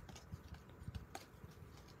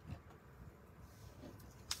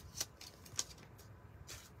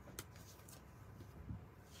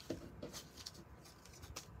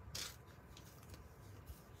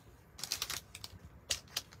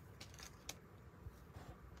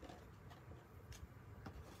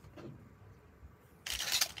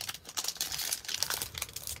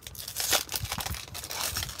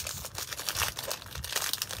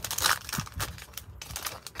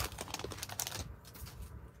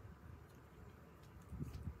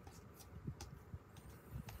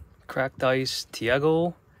 Cracked Dice,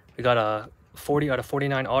 Tiago. We got a 40 out of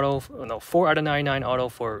 49 auto, no, 4 out of 99 auto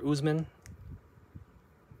for Usman.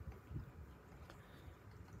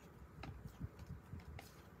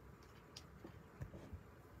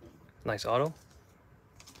 Nice auto.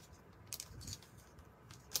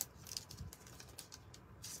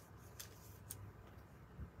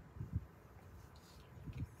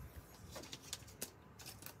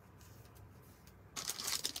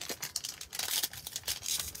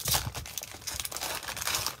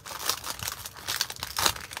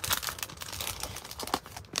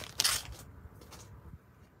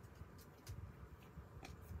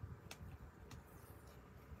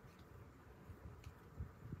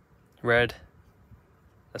 Red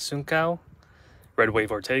Asuncao, Red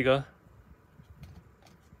Wave Ortega,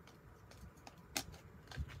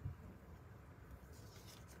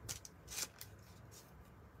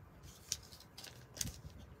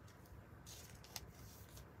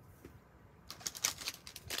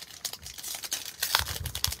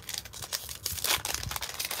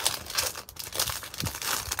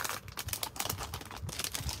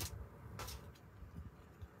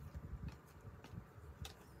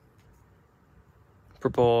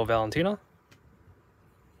 Purple Valentina,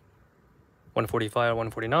 145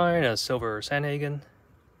 149, a silver Sanhagen,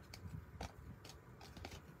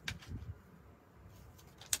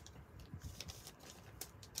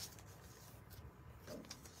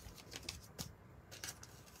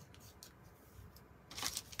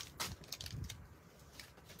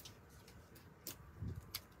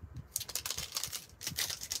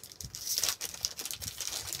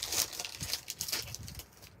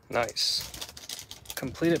 nice.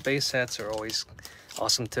 Completed base sets are always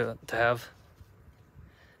awesome to have.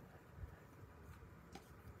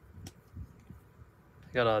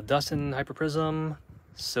 Got a Dustin Hyper Prism,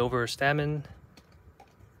 Silver Stammen.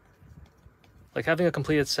 Like, having a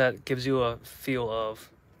completed set gives you a feel of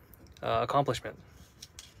accomplishment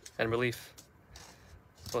and relief.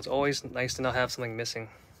 So it's always nice to not have something missing.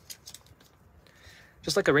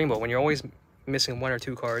 Just like a rainbow, when you're always missing 1 or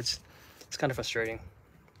 2 cards, it's kind of frustrating.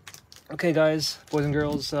 Okay guys, boys and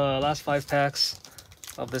girls, last 5 packs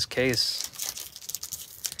of this case.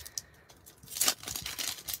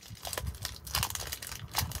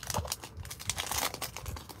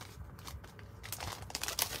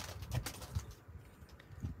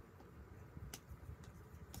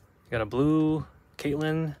 Got a blue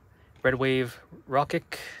Caitlin, red wave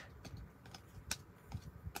Rocket,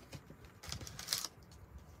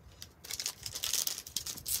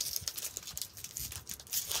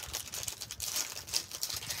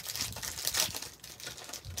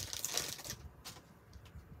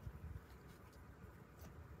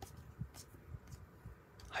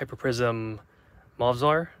 Hyper Prizm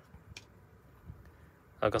Mavzar,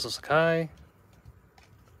 Gusso Sakai,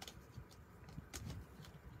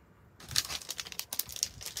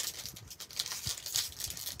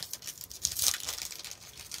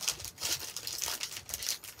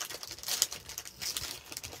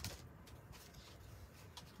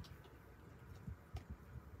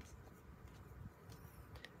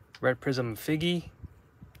 Red Prizm Figgy,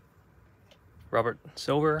 Robert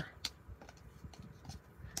Silver,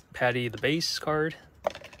 Patty the base card,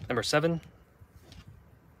 number 7.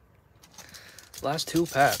 Last 2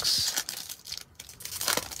 packs.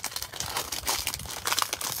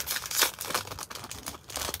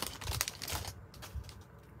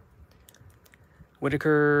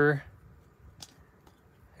 Whitaker,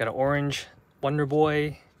 got an orange Wonder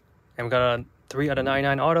Boy, and we got a 3 out of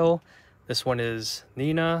 99 auto. This one is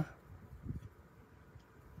Nina,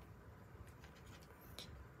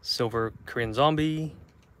 silver Korean Zombie.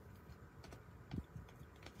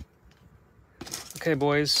 Okay,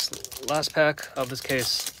 boys, last pack of this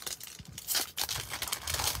case.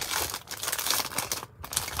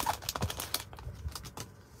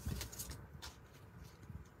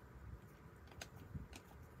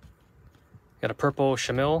 Got a purple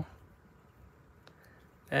Shamil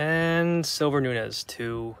and silver Nunez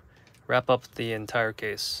to wrap up the entire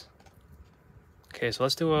case. Okay, so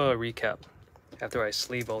let's do a recap after I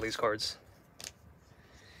sleeve all these cards.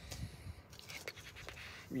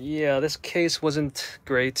 Yeah, this case wasn't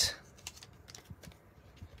great.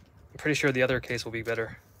 I'm pretty sure the other case will be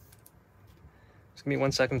better. Just give me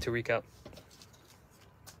 1 second to recap.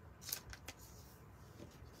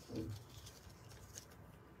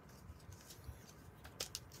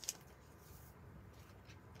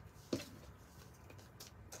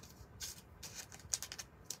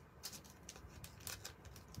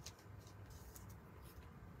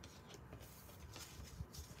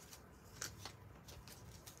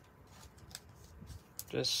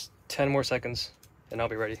 Just 10 more seconds and I'll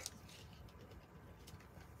be ready.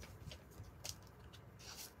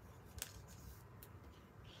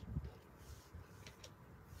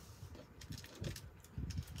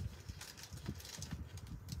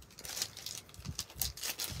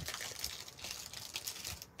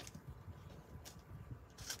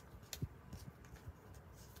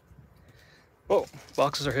 Whoa,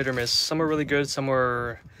 boxes are hit or miss. Some are really good, some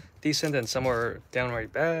were decent, and some were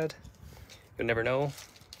downright bad. You'll never know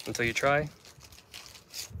until you try.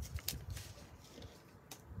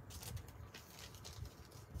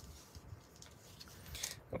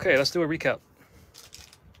 Okay, let's do a recap.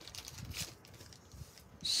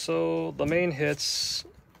 So the main hits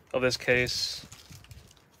of this case,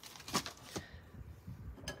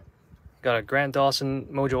 got a Grant Dawson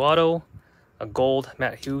Mojo auto, a gold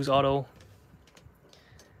Matt Hughes auto,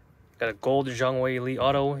 got a gold Zhang Wei Li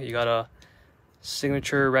auto, you got a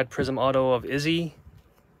signature Red Prizm auto of Izzy,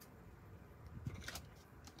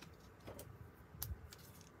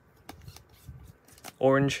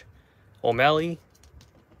 orange O'Malley,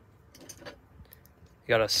 you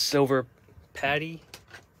got a silver Patty,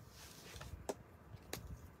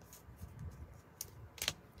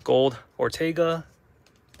 gold Ortega,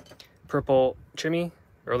 purple Chimmy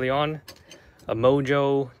early on, a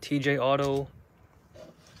Mojo TJ auto,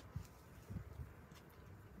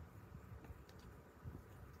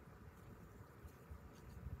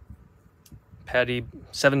 Patty,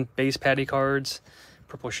 7 base Patty cards,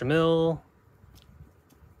 purple Shamil,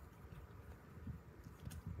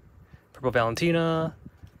 purple Valentina,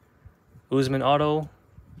 Usman auto,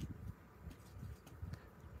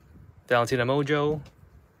 Valentina Mojo.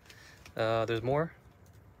 There's more.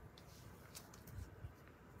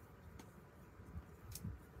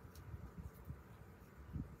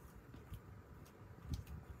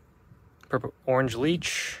 Purple orange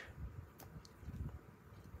Leech.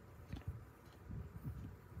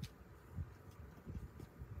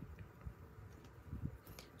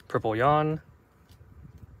 Purple Yan.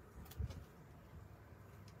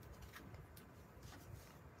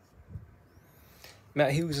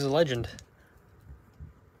 Matt Hughes is a legend.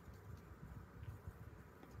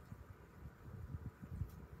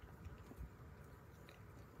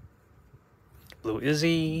 Blue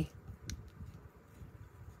Izzy.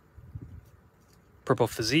 Purple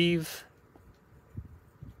Fazeev.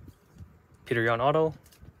 Peter Yan auto.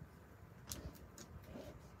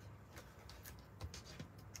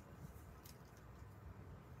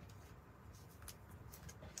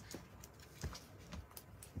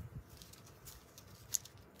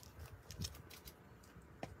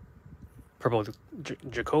 purple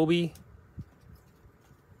Jacoby.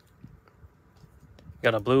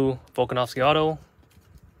 Got a blue Volkanovski auto.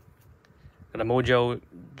 Got a Mojo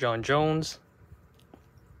John Jones.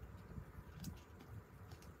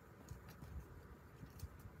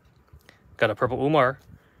 Got a purple Umar.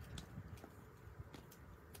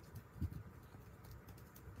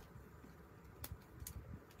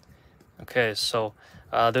 Okay, so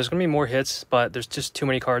there's going to be more hits, but there's just too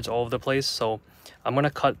many cards all over the place. So I'm going to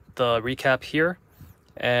cut the recap here.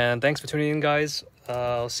 And thanks for tuning in, guys.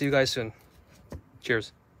 I'll see you guys soon.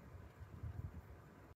 Cheers.